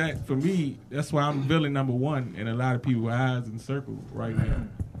know that for me, that's why I'm villain number one in a lot of people's eyes and circle right now,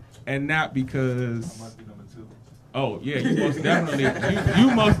 and not because. Oh yeah, you most definitely.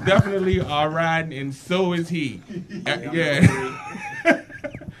 You most definitely are riding, and so is he. Yeah.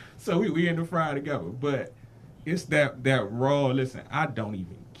 So we in the fry together, but it's that raw. Listen, I don't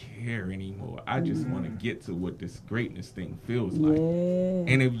even care anymore. I just want to get to what this greatness thing feels like.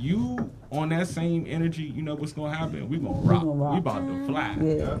 Yeah. And if you on that same energy, you know what's gonna happen. We gonna rock. We about to fly.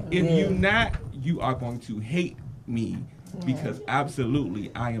 Yeah. If you not, you are going to hate me because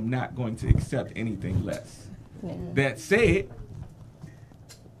absolutely I am not going to accept anything less. Yeah. That said,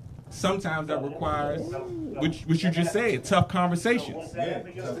 sometimes that requires, which you just said, tough conversations. Yeah.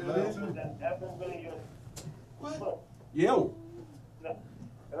 Yo.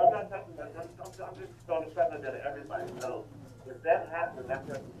 And I'm not talking about, I'm just throwing something that everybody knows. If that happens, that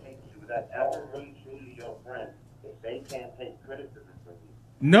person hates you. That's ever really truly your friend. If they can't take criticism from you.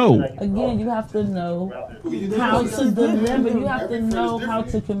 No. Again, you have to know how to deliver. You have to know how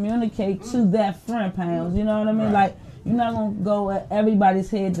to communicate to that friend, Pounds. You know what I mean? Like, you're not going to go at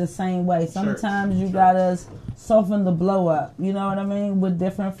everybody's head the same way. Sometimes you got to soften the blow up. You know what I mean? With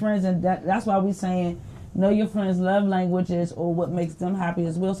different friends. And that's why we saying, know your friends' love languages or what makes them happy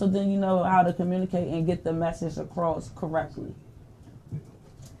as well. So then you know how to communicate and get the message across correctly.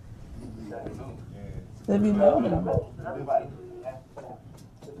 If you know them.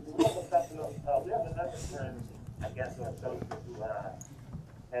 We have another friend, I guess, who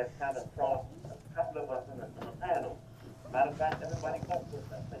has kind of crossed a couple of us in the panel. Matter of fact, everybody comes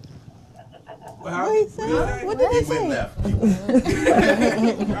with us. What did he say?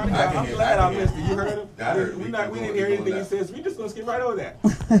 I'm glad I missed it. You heard him? We didn't hear anything he says. We just gonna skip right over that.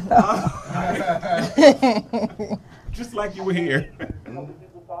 Just like you were here.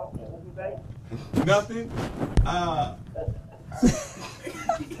 Nothing.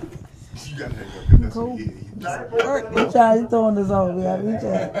 Cool. He's throwing this over.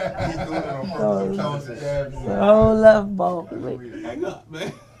 The whole love ball. Hang up,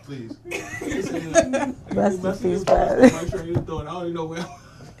 man. Please. Rest in peace, man. I don't even know where.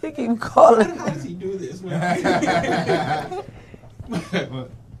 He keep calling. How does he do this, man?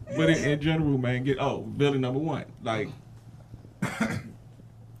 But in general, man, villain number one. Like,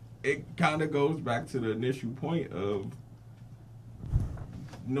 it kind of goes back to the initial point of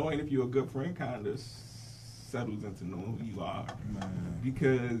knowing if you're a good friend kind of settles into knowing who you are. Man.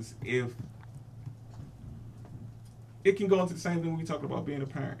 Because if it can go into the same thing we talked about being a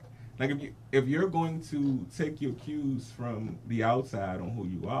parent. Like if you're going to take your cues from the outside on who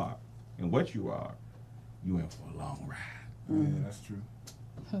you are and what you are, you in for a long ride. Yeah, that's true.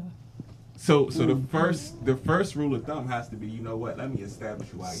 So the first rule of thumb has to be, you know what? Let me establish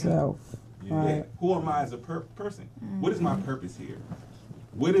who I am. Self. Yeah. Right. Who am I as a person? What is my purpose here?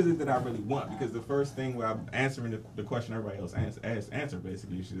 What is it that I really want? Because the first thing where I'm answering the question everybody else answer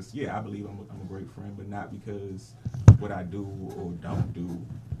basically is just, yeah, I believe I'm a great friend, but not because what I do or don't do,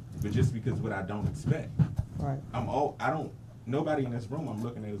 but just because what I don't expect. Right. Nobody in this room I'm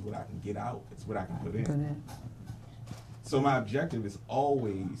looking at is what I can get out. It's what I can put in. So my objective is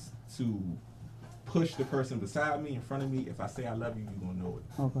always to push the person beside me, in front of me. If I say I love you, you're going to know it.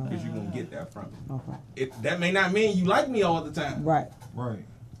 Okay. Because you're going to get that from me. Okay. That may not mean you like me all the time. Right. Right.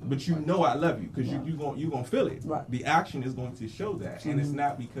 But you know I love you because you're going to feel it. Right. The action is going to show that. And it's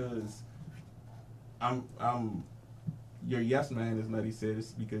not because I'm your yes man, as Nutty said.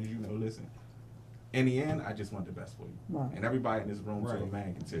 It's because, listen, in the end, I just want the best for you. Right. And everybody in this room, to a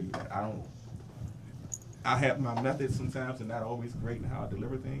man, can tell you that. I have my methods sometimes and not always great in how I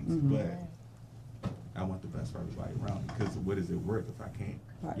deliver things, but I want the best for everybody around me because what is it worth if I can't,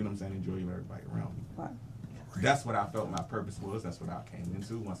 you know what I'm saying, enjoy everybody around me. Right. That's what I felt my purpose was. That's what I came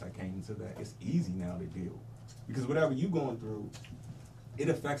into. Once I came into that, it's easy now to deal. Because whatever you're going through, it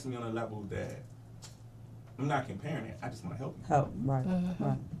affects me on a level that I'm not comparing it. I just want to help you. Right.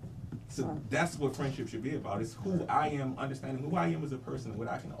 Right. So that's what friendship should be about. It's who I am, understanding who I am as a person, and what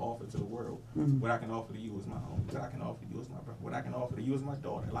I can offer to the world. What I can offer to you as my home. What I can offer to you as my brother. What I can offer to you as my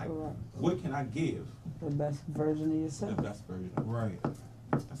daughter. Like, what can I give? The best version of yourself. The best version. Right.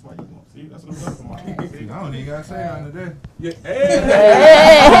 That's why you going. See, that's what I'm talking about. I don't even gotta say nothing today. Yeah. Hey,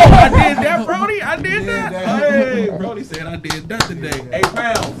 I did that, Brody. I did that. Hey, Brody said I did that today. 8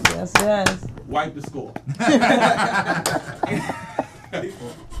 pounds. Yes. Wipe the score.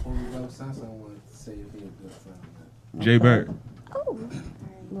 Before we go, Sansa wanted to say if he a good friend. Jay Bird. Oh,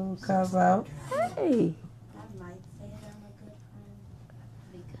 Little cuz out. hey. I might say that I'm a good friend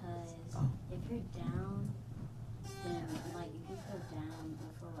because if you're down, then like if you feel down or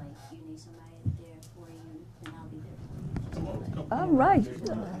feel like you need somebody there for you, then I'll be there for you. All right.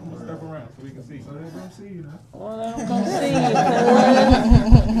 Step around so we can see. So they don't see you now. Well, let them come see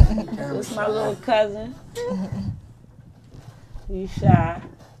you. It's my little cousin. You shy.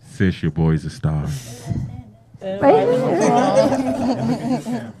 Sis, your boy's a star. Look at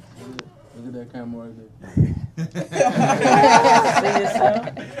that camera right there. See yourself?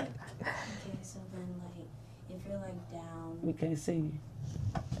 Okay, so then like if you're like down, We can't see you.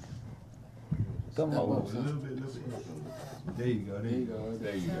 Come on. A little bit. There you go. so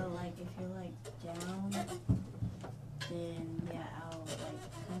like if you're like down, then yeah, I'll like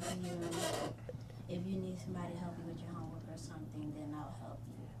come to you. And, if you need somebody to help you with your homework or something, then I'll help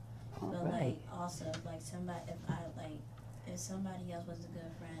you. But like also like if somebody else was a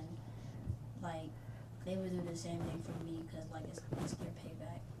good friend, like they would do the same thing for me because like it's their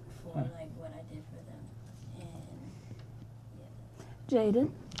payback for like what I did for them. And Jaden,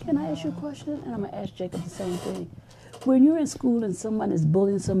 can I ask you a question? And I'm going to ask Jacob the same thing. When you're in school and someone is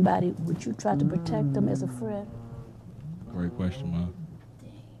bullying somebody, would you try to protect them as a friend? Great question, Mom.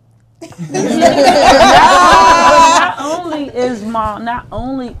 Not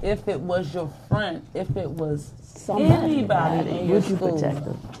only if it was your friend, if it was Somebody, anybody in your would you school protect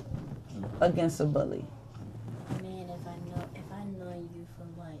them? against a bully. man, if I know you for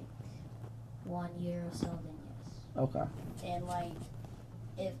like 1 year or so, then yes. Okay. And like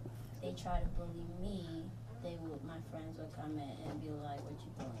if they try to bully me, my friends would come in and be like, "What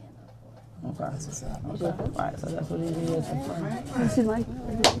you bullying them for?" Okay. Okay. Right, so that's what it is. A friend. You see, Mike?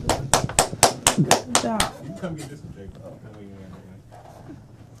 Good job. Come get this one, Jacob.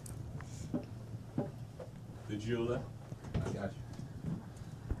 The Jula. I got you.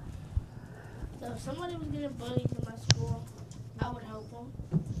 So if somebody was getting bullied in my school, I would help them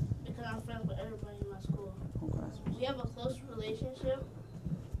because I'm friends with everybody in my school. Okay. We have a close relationship.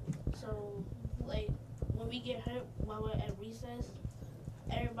 So, like, when we get hurt while we're at recess,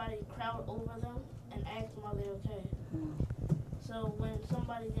 everybody crowd over them and ask them are they okay. So when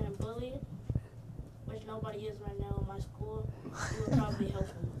somebody's getting bullied, which nobody is right now in my school, we would probably help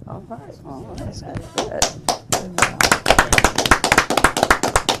them. All right. Oh, that's good.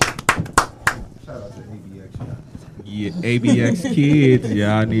 Shout out to ABX. Yeah, ABX kids,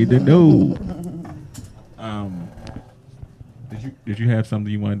 y'all need to know. Did you have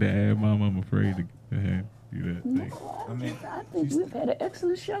something you wanted to add, Mom? I'm afraid to have you that thing. I think we've had an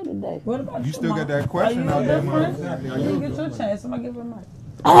excellent show today. What about You still got that question out there, Mom? You get your chance. Somebody give her a mic.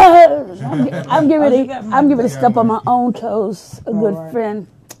 I'm getting ready to step on my own toes, a good right. friend.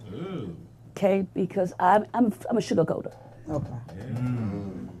 Okay, because I'm a sugarcoater. Okay.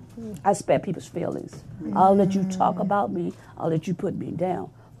 I spare people's feelings. I'll let you talk about me. I'll let you put me down.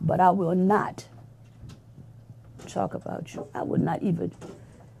 but I will not talk about you. I would not even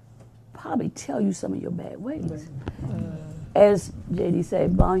probably tell you some of your bad ways. As JD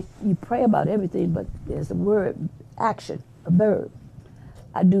said, Bon, you pray about everything, but there's a word, action, a verb.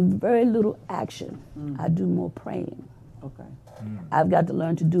 I do very little action. I do more praying. Okay. I've got to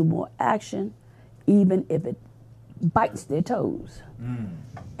learn to do more action, even if it bites their toes.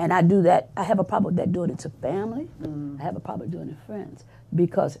 And I do that. I have a problem with that doing it to family. I have a problem doing it to friends.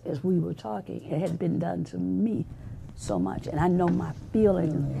 Because as we were talking, it had been done to me so much. And I know my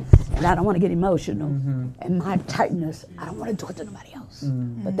feelings, and I don't want to get emotional. And my tightness, I don't want to do it to nobody else.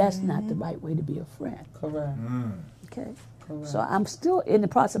 But that's not the right way to be a friend. Correct. Okay? Correct. So I'm still in the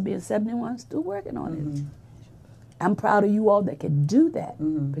process of being 71, still working on it. I'm proud of you all that can do that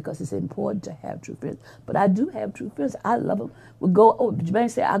because it's important to have true friends. But I do have true friends. I love them. We go. Oh, Jermaine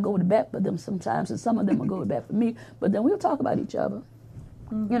said I go to bat for them sometimes, and some of them will go to bat for me. But then we'll talk about each other.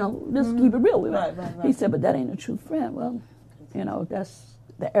 You know, just keep it real. Right. He said, but that ain't a true friend. Well, you know, that's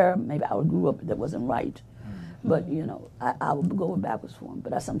the era maybe I grew up that wasn't right. But you know, I would go backwards for them.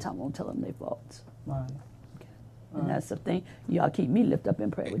 But I sometimes won't tell them their faults. Right. And that's the thing. Y'all keep me lifted up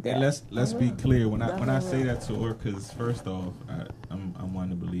in prayer with that. And let's be clear when I say that to her, because first off, I'm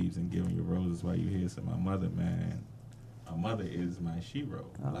one that believes in giving you roses while you're here. So my mother, man, my mother is my shero.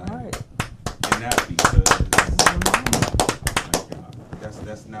 Right. And not because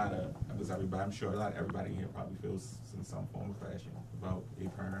that's not a, because everybody, I'm sure everybody here probably feels in some form of fashion about a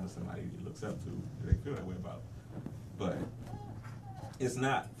parent or somebody he looks up to that they feel that way about. But it's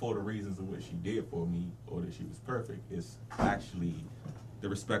not for the reasons of what she did for me or that she was perfect. It's actually the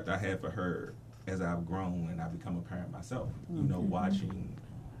respect I have for her as I've grown and I've become a parent myself. You know, watching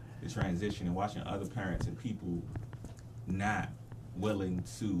the transition and watching other parents and people not willing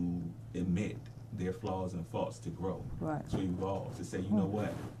to admit their flaws and faults to grow, to evolve, to say, you know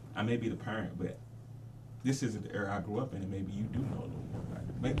what, I may be the parent, but this isn't the era I grew up in, and maybe you do know a little more about it.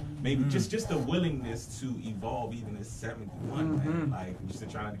 Maybe just the willingness to evolve, even at 71, man. Like, just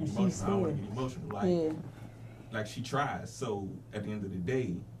trying to get emotional. I don't want to get emotional. Like she tries. So at the end of the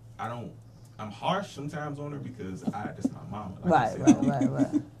day, I'm harsh sometimes on her because that's my mama. Like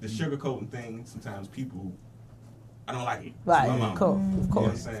right. The sugarcoating thing, sometimes people, I don't like it. Right. My mama. Cool. You know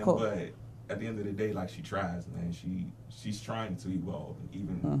what I'm saying? But at the end of the day, like she tries, man. She's trying to evolve, and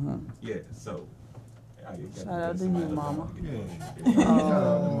even so. Shout out to you, mama.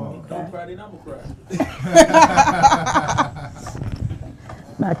 Don't cry, then I'm gonna cry.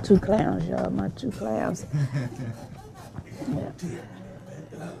 My two clowns, y'all. My two clowns.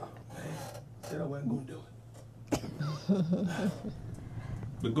 Said I wasn't gonna do it.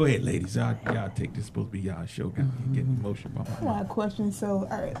 But go ahead, ladies. Y'all take this. Supposed to be y'all show. Getting emotional. I got a question. So,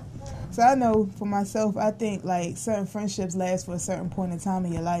 all right. So I know for myself, I think like certain friendships last for a certain point in time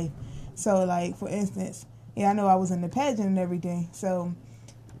in your life. So, like, for instance, I know I was in the pageant and everything, so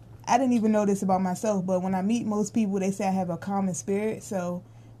I didn't even know this about myself, but when I meet most people, they say I have a common spirit, so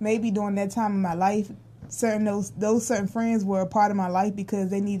maybe during that time in my life, those certain friends were a part of my life because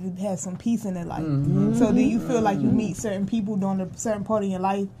they needed to have some peace in their life. So do you feel like you meet certain people during a certain part of your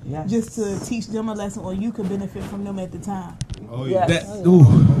life just to teach them a lesson, or you could benefit from them at the time? Oh yeah.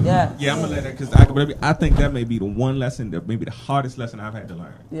 Yeah, I'm gonna let that because I think that may be the one lesson, that maybe the hardest lesson I've had to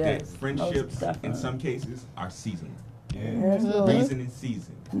learn. That friendships in some cases are seasonal. Reason and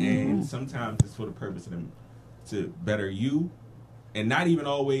season. And sometimes it's for the purpose of them to better you. And not even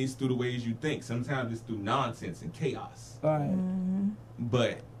always through the ways you think. Sometimes it's through nonsense and chaos. Right.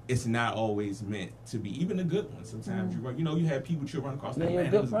 But it's not always meant to be. Even the good ones. Sometimes you have people you run across. Like, man,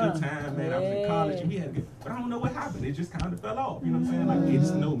 it was a good time, man. I was in college and we had a good. But I don't know what happened. It just kind of fell off. You know what I'm saying? Like,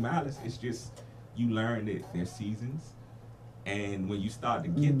 it's no malice. It's just you learn that there's seasons, and when you start to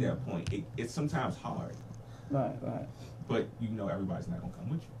get that point, it's sometimes hard. Right. But everybody's not gonna come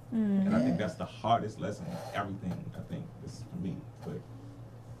with you. And I think that's the hardest lesson of everything, I think, is for me. But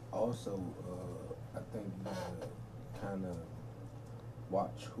also, I think you gotta kind of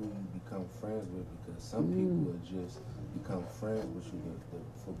watch who you become friends with, because some people will just become friends with you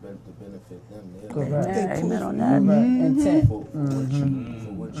to benefit them. Correct. Amen on that. Intent. For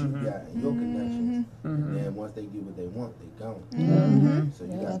what you got in your connections. And then once they get what they want, they gone. So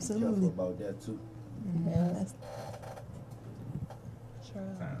you gotta be careful about that too.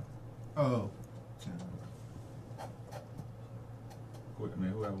 Oh.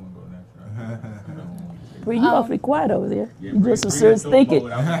 Man, whoever want to go next, Bree, you awfully quiet over there. Yeah, You doing some Bree serious thinking.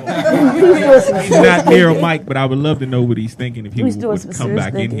 He's not near a mic, but I would love to know what he's thinking if he would come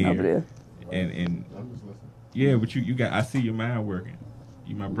back in here. And yeah, but you got. I see your mind working.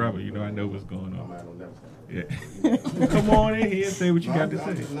 You my brother. You know I know what's going on. I don't never say Yeah. Come on in here and say what you got to say.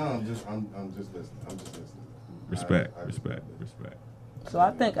 I'm just listening. I'm just listening. Respect. I Respect. So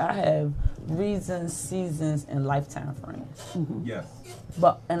I think I have reasons, seasons, and lifetime friends. Yes.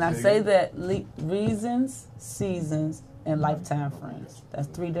 And I say that reasons, seasons, and lifetime friends. That's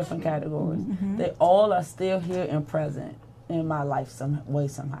 3 different categories. They all are still here and present in my life some way,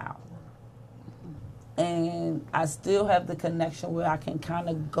 somehow. And I still have the connection where I can kind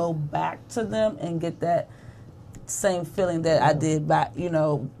of go back to them and get that same feeling that I did back,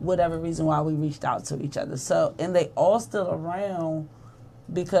 whatever reason why we reached out to each other. So, and they all still around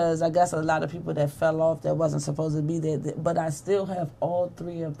because I guess a lot of people that fell off that wasn't supposed to be there, but I still have all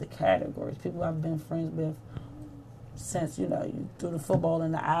 3 of the categories. People I've been friends with since, you threw the football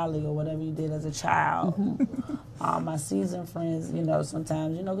in the alley or whatever you did as a child. My seasoned friends,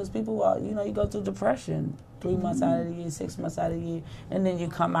 sometimes, because people are, you go through depression 3 months out of the year, 6 months out of the year, and then you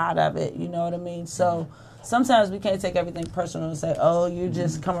come out of it, you know what I mean? So sometimes we can't take everything personal and say, oh, you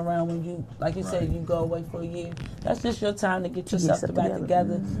just come around when you, like you said, you go away for a year. That's just your time to get yourself back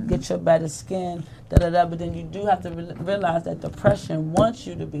together, get your better skin, but then you do have to realize that depression wants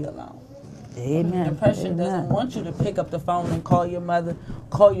you to be alone. Amen. Depression doesn't want you to pick up the phone and call your mother,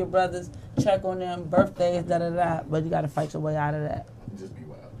 call your brothers, check on them, birthdays, but you got to fight your way out of that. Just be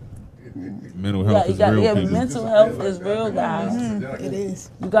wild. Mental health is real. Yeah, mental health is real, guys. It is.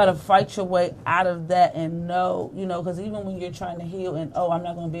 You got to fight your way out of that and know, because even when you're trying to heal and, I'm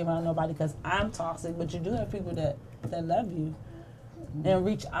not going to be around nobody because I'm toxic, but you do have people that love you and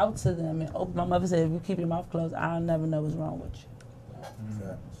reach out to them and open. My mother said, if you keep your mouth closed, I'll never know what's wrong with you.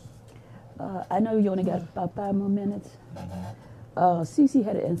 I know you only got about 5 more minutes. Cece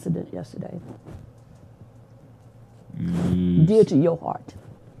had an incident yesterday. Dear to your heart.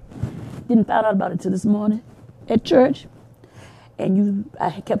 Didn't find out about it till this morning at church. And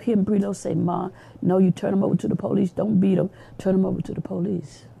I kept hearing Brito say, Ma, no, you turn them over to the police. Don't beat them. Turn them over to the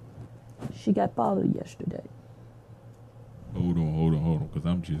police. She got bothered yesterday. Hold on, because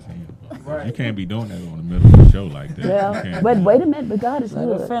I'm just hearing about it. Right. You can't be doing that on the middle of the show like that. Well, but wait a minute, but God is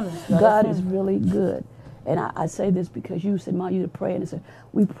good. God is really good. And I say this because you said, Ma, you to pray. And I said,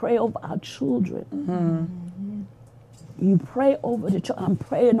 we pray over our children. You pray over the child. I'm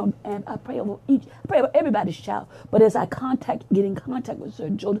praying on, and I pray over everybody's child. But as I get in contact with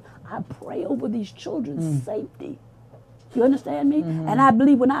certain children, I pray over these children's safety. You understand me? And I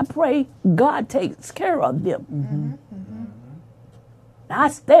believe when I pray, God takes care of them. I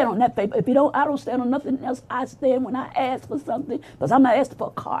stand on that faith. I don't stand on nothing else. I stand when I ask for something, because I'm not asking for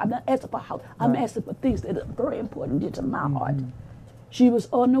a car. I'm not asking for a house. I'm asking for things that are very important to my heart. She was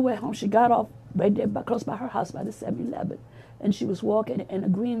on the way home. She got off right there close by her house by the 7-Eleven. And she was walking, and a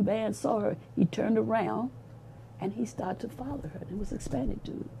green van saw her. He turned around, and he started to follow her. It was a Hispanic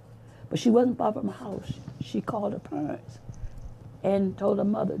dude. But she wasn't far from her house. She called her parents and told her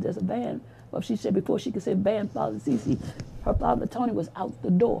mother, there's a van. Well, she said before she could say van, Father Cece, her father, Tony, was out the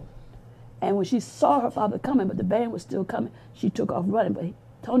door. And when she saw her father coming, but the van was still coming, she took off running. But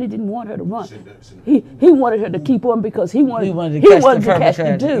Tony didn't want her to run. He wanted her to keep on because he wanted to catch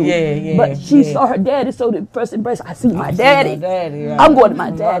the dude. But she saw her daddy, so the first embrace, I see my daddy. I'm going to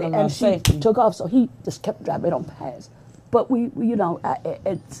my daddy. And she took off, so he just kept driving on past. But we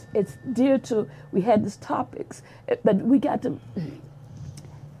it's dear to, we had these topics, but we got to,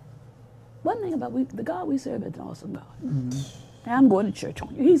 one thing about the God we serve is an awesome God. Now I'm going to church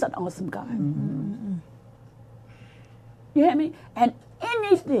on you. He's an awesome God. You hear me? And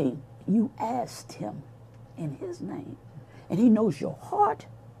anything you asked him in his name, and he knows your heart,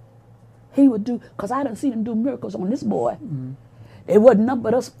 he would do, because I done seen him do miracles on this boy. It wasn't nothing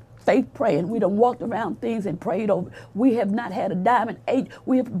but us faith praying. We done walked around things and prayed over. We have not had a diamond age.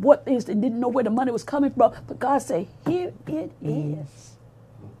 We have bought things and didn't know where the money was coming from. But God said, here it is.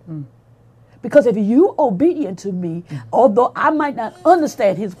 Because if you obedient to me, although I might not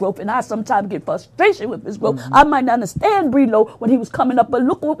understand his growth, and I sometimes get frustration with his growth, I might not understand Brelo when he was coming up, but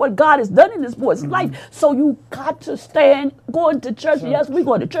look at what God has done in this boy's life. So you got to stand going to church. Yes, we're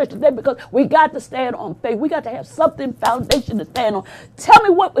going to church today because we got to stand on faith. We got to have something, foundation to stand on. Tell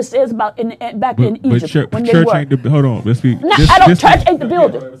me what it says about back in Egypt. When church ain't the, hold on, let's be. Church ain't the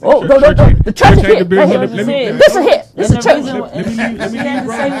building. The church is here. This is here. This is church.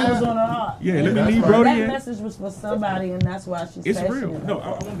 Yeah, let me leave Brody in. That message was for somebody, and that's why she's It's real. it. No,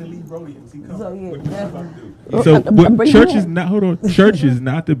 I want to leave Brody in. So, but church is not, hold on, church is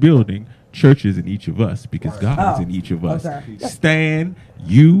not the building. Church is in each of us because God is in each of us. Okay. Stan,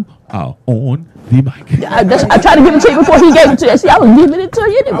 you are on the mic. I tried to give it to you before he gave it to you. See, I was giving it to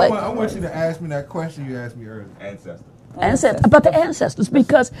you anyway. I want you to ask me that question you asked me earlier. Ancestor. About the ancestors,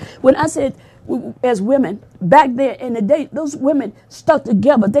 because when I said as women back there in the day, those women stuck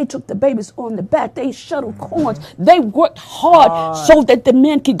together. They took the babies on the back. They shuttled corns. They worked hard so that the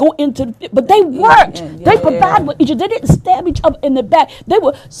men could go into the, but they worked. They provided with each other. They didn't stab each other in the back. They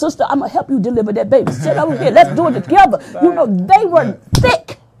were, sister, I'm gonna help you deliver that baby. Sit over here. Let's do it together. You know, they were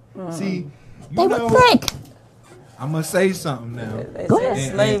thick. See, they were thick. I'm gonna say something now. Go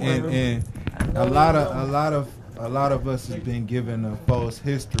ahead. And a lot of us has been given a false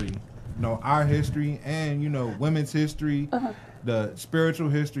history. You know, our history and, you know, women's history, the spiritual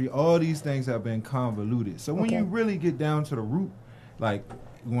history, all these things have been convoluted. So when you really get down to the root, like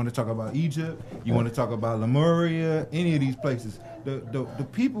you want to talk about Egypt, you want to talk about Lemuria, any of these places, the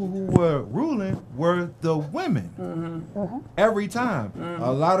people who were ruling were the women. Every time.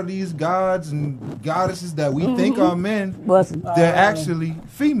 A lot of these gods and goddesses that we think are men, they're actually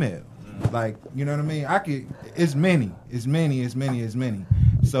female. Like, you know what I mean? It's many.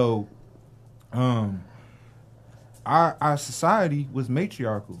 So our society was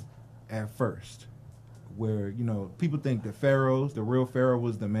matriarchal at first, where, you know, people think the pharaohs, the real pharaoh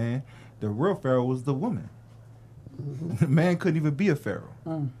was the man, the real pharaoh was the woman. The man couldn't even be a pharaoh.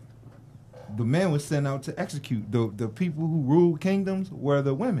 The man was sent out to execute. The people who ruled kingdoms were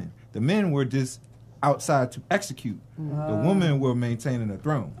the women. The men were just outside to execute. The women were maintaining the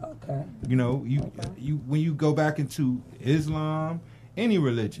throne. You know, you when you go back into Islam, any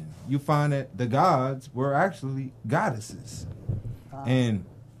religion, you find that the gods were actually goddesses. And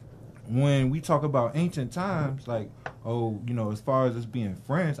when we talk about ancient times, like, you know, as far as us being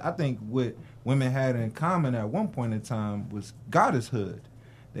friends, I think what women had in common at one point in time was goddesshood.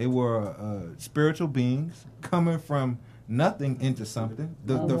 They were spiritual beings coming from nothing into something.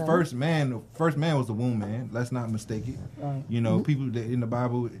 The first man was the womb man. Let's not mistake it. You know, people that in the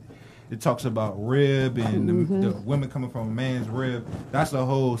Bible, it talks about rib and the women coming from a man's rib. That's a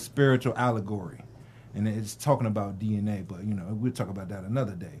whole spiritual allegory, and it's talking about DNA. But you know, we'll talk about that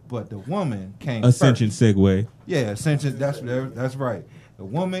another day. But the woman came Ascension first. segue. Yeah, ascension. That's right. The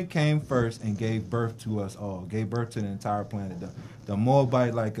woman came first and gave birth to us all. Gave birth to the entire planet. The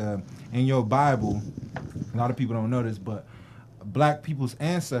Moabite, like in your Bible, a lot of people don't know this, but black people's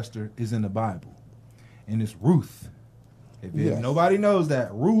ancestor is in the Bible, and it's Ruth. If nobody knows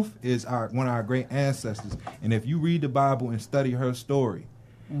that, Ruth is one of our great ancestors. And if you read the Bible and study her story,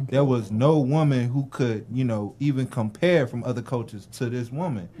 there was no woman who could, you know, even compare from other cultures to this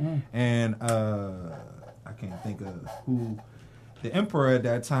woman. And I can't think of who the emperor at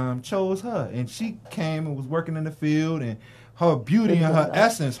that time chose her. And she came and was working in the field, and her beauty and her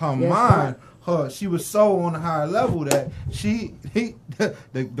essence, her mind, she was so on a higher level that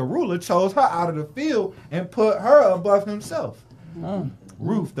the ruler chose her out of the field and put her above himself.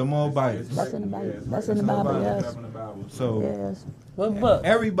 Ruth, the Moabite. That's in the Bible. That's in the Bible. Yes. So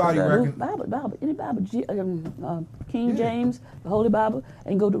everybody reckons Bible, any Bible, King James, the Holy Bible,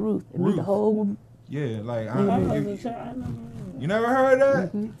 and go to Ruth and read the whole. Yeah, like you never heard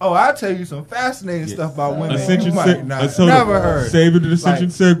that? Oh, I'll tell you some fascinating stuff about women. Ascension never heard. Save it to the Ascension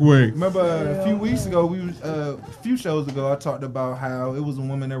segue. Remember a few weeks ago, a few shows ago, I talked about how it was a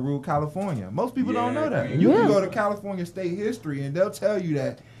woman that ruled California. Most people don't know that. You can go to California state history, and they'll tell you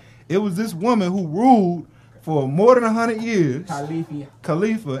that it was this woman who ruled for more than 100 years.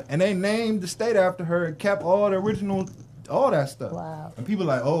 Khalifa, and they named the state after her and kept all the original. All that stuff. Wow. And people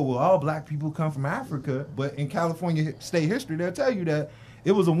are like, oh, well, all black people come from Africa. But in California state history, they'll tell you that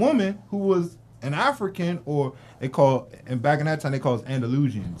it was a woman who was an African, or and back in that time, they called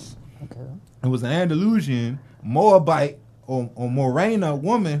Andalusians. Okay. It was an Andalusian, Moabite, or Morena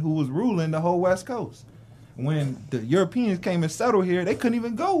woman who was ruling the whole West Coast. When the Europeans came and settled here, they couldn't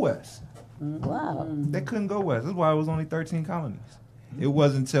even go west. Wow. They couldn't go west. That's why it was only 13 colonies. It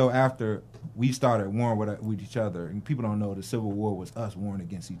wasn't until after we started warring with each other, and people don't know the Civil War was us warring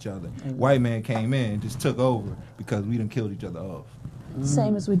against each other. White man came in and just took over because we done killed each other off.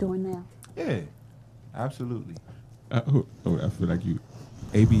 Same as we're doing now. Yeah, absolutely. I feel like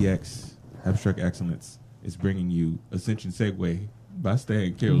ABX, Abstract Excellence, is bringing you Ascension Segue by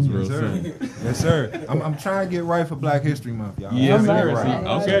Stan Kills Real Soon. Yes, sir. I'm trying to get right for Black History Month, y'all. Yes, sir. Right.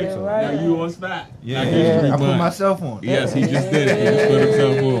 Okay. Now you on spot. Yeah, I put myself on. Yes, he just did it. He put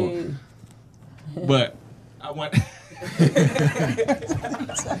himself on. But I want.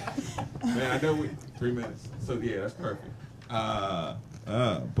 Man, I know 3 minutes. So yeah, that's perfect.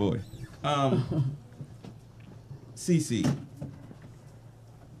 Boy. CC.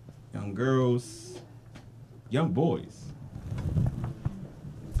 Young girls, young boys,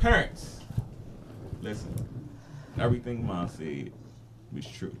 parents. Listen, everything Mom said was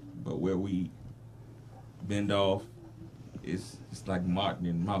true, but where we bend off it's like Martin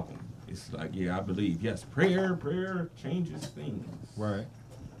and Malcolm. It's like, yeah, I believe. Yes, prayer changes things. Right.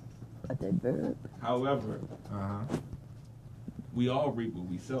 But that verb. However, we all reap what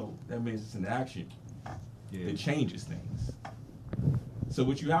we sow. That means it's an action. It changes things. So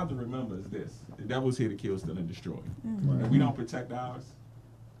what you have to remember is this: the devil's here to kill, steal, and destroy. If we don't protect ours,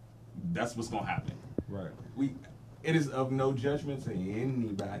 that's what's gonna happen. Right. It is of no judgment to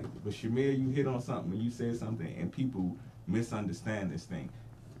anybody. But Shamir, you hit on something, and you said something, and people misunderstand this thing.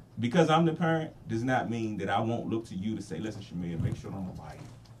 Because I'm the parent does not mean that I won't look to you to say, listen, Shamir, make sure I'm a wife.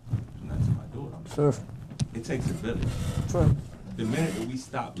 Do not to my daughter. Sure. It takes a village. True. The minute that we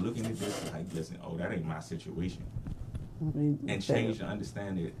stop looking at this like, listen, oh, that ain't my situation, and change to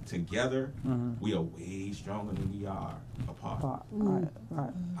understand that together we are way stronger than we are apart. Right.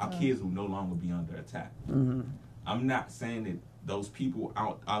 Our kids will no longer be under attack. I'm not saying that those people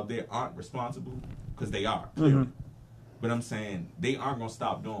out there aren't responsible, because they are, clearly. But I'm saying they aren't going to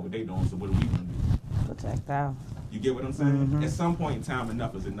stop doing what they're doing, so what are we going to do? Protect our. You get what I'm saying? At some point in time,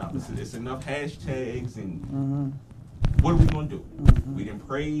 enough is enough. It's enough hashtags, and what are we going to do? We didn't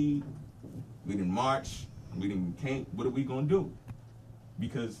pray, we didn't march, we didn't can't. What are we going to do?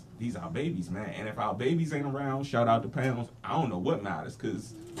 Because these are our babies, man. And if our babies ain't around, shout out to Pounds, I don't know what matters,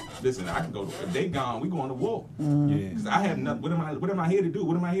 because listen, I can go to, if they gone, we going to war. Because I have nothing. What am I here to do?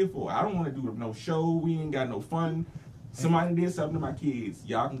 What am I here for? I don't want to do no show. We ain't got no fun. Somebody did something to my kids.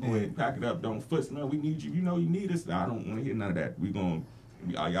 Y'all can go ahead and pack it up. Don't fuss, man. We need you. You know you need us. I don't want to hear none of that.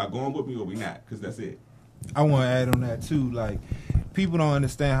 Are y'all going with me or we not? Because that's it. I want to add on that too. Like, people don't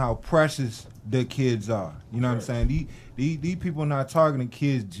understand how precious the kids are. You know what I'm saying? These people are not targeting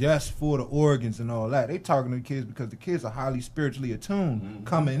kids just for the organs and all that. They targeting kids because the kids are highly spiritually attuned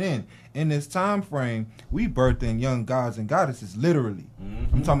coming in. In this time frame, we birthing young gods and goddesses, literally.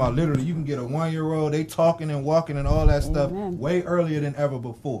 I'm talking about literally. You can get a 1-year-old, they talking and walking and all that stuff way earlier than ever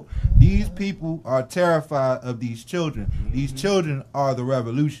before. These people are terrified of these children. These children are the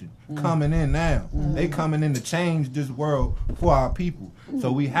revolution coming in now. They coming in to change this world for our people.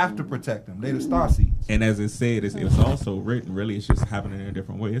 So we have to protect them. They the starseeds. And as it said, it's also written, really, it's just happening in a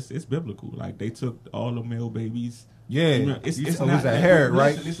different way. It's biblical. Like, they took all the male babies. Yeah. You know, it's it not was a Herod,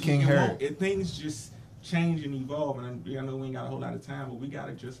 right? King Herod. Herod. Things just change and evolve. And I know we ain't got a whole lot of time, but we got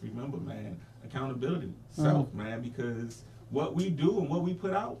to just remember, man, accountability, self, man, because what we do and what we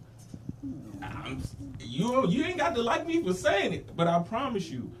put out, you ain't got to like me for saying it, but I promise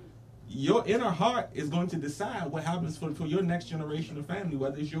you, your inner heart is going to decide what happens for your next generation of family,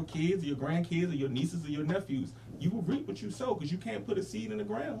 whether it's your kids, or your grandkids, or your nieces, or your nephews. You will reap what you sow, because you can't put a seed in the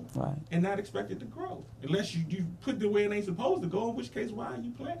ground and not expect it to grow. Unless you put it where it ain't supposed to go, in which case, why are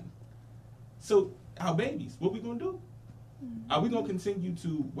you planting? So, our babies, what we going to do? Are we going to continue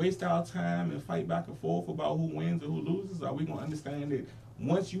to waste our time and fight back and forth about who wins or who loses? Are we going to understand that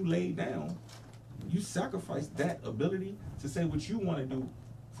once you lay down, you sacrifice that ability to say what you want to do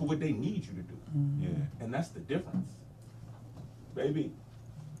for what they need you to do? And that's the difference. Baby.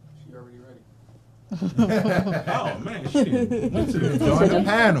 She already ready. Oh man, she went to the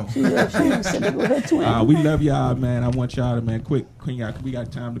panel. We love y'all, man. I want y'all to, man, quick, we got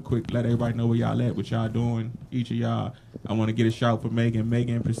time to quick let everybody know where y'all at, what y'all doing, each of y'all. I want to get a shout for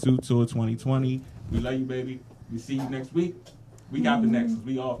Megan Pursuit Tour 2020. We love you, baby. We see you next week. We got the next.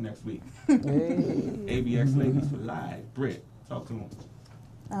 We off next week. ABX Ladies for Live. Britt, talk to them.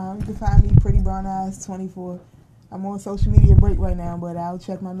 You can find me Pretty Brown Eyes 24. I'm on social media break right now, but I'll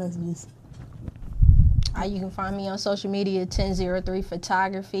check my messages. You can find me on social media, 1003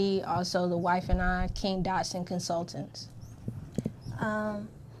 Photography. Also, The Wife and I, King Dotson Consultants. I'm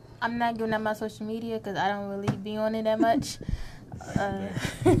not giving out my social media because I don't really be on it that much.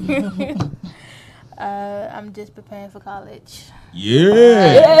 I'm just preparing for college.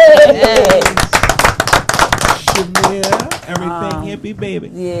 Everything hippie, baby.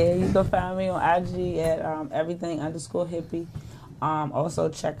 Yeah, you can find me on IG at everything_hippie. Also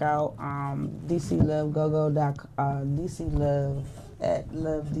check out DCLoveGogo. DC Love at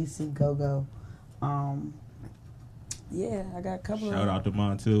Love DC Gogo. Yeah, I got a couple. Shout out to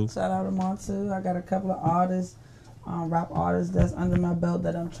Montu. Shout out to Montu. I got a couple of artists, rap artists that's under my belt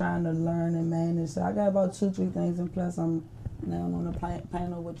that I'm trying to learn and manage. So I got about 2-3 things, and plus I'm now on the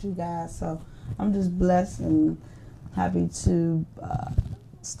panel with you guys. So I'm just blessed and happy to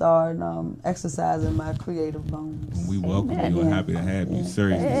start exercising my creative bones. We welcome you and happy to have you.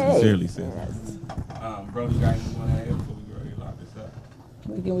 Sincerely, sis. Brother, you got anything you want to add before we go ahead and lock this up?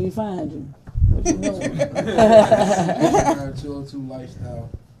 Where can we find you? What you doing? 202 Lifestyle.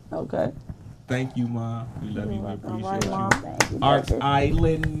 Okay. Thank you, Ma. We love you. We appreciate you. Arts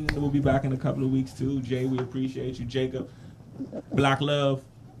Island. We'll be back in a couple of weeks, too. Jay, we appreciate you. Jacob, Black Love.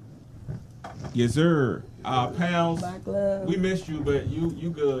 Yes, sir. Pounds. Black Love. We missed you, but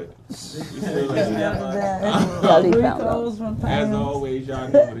you good. As always, y'all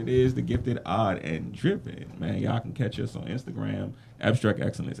know what it is. The Gifted, Odd, and Drippin'. Man, y'all can catch us on Instagram. Abstract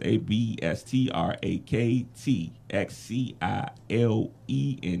Excellence.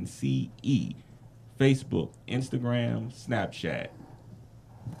 ABSTRAKTXCILENCE. Facebook, Instagram, Snapchat.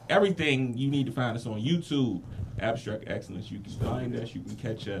 Everything you need to find us on YouTube. Abstract Excellence. You can find us. You can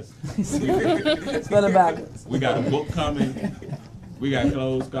catch us. Spell it backwards. We got a book coming. We got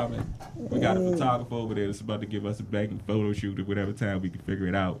clothes coming. We got a photographer over there that's about to give us a banking photo shoot at whatever time we can figure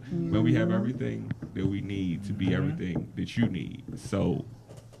it out. But we have everything that we need to be everything that you need. So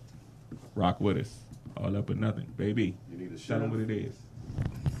rock with us. All up or nothing, baby. Tell them what it is.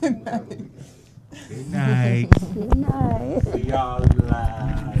 Good night. Good night. See y'all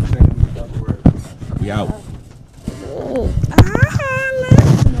live. We out.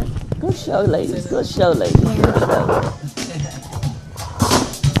 Good show, ladies. Good show, ladies. Good show.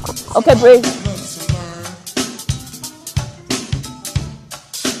 Okay, Bree.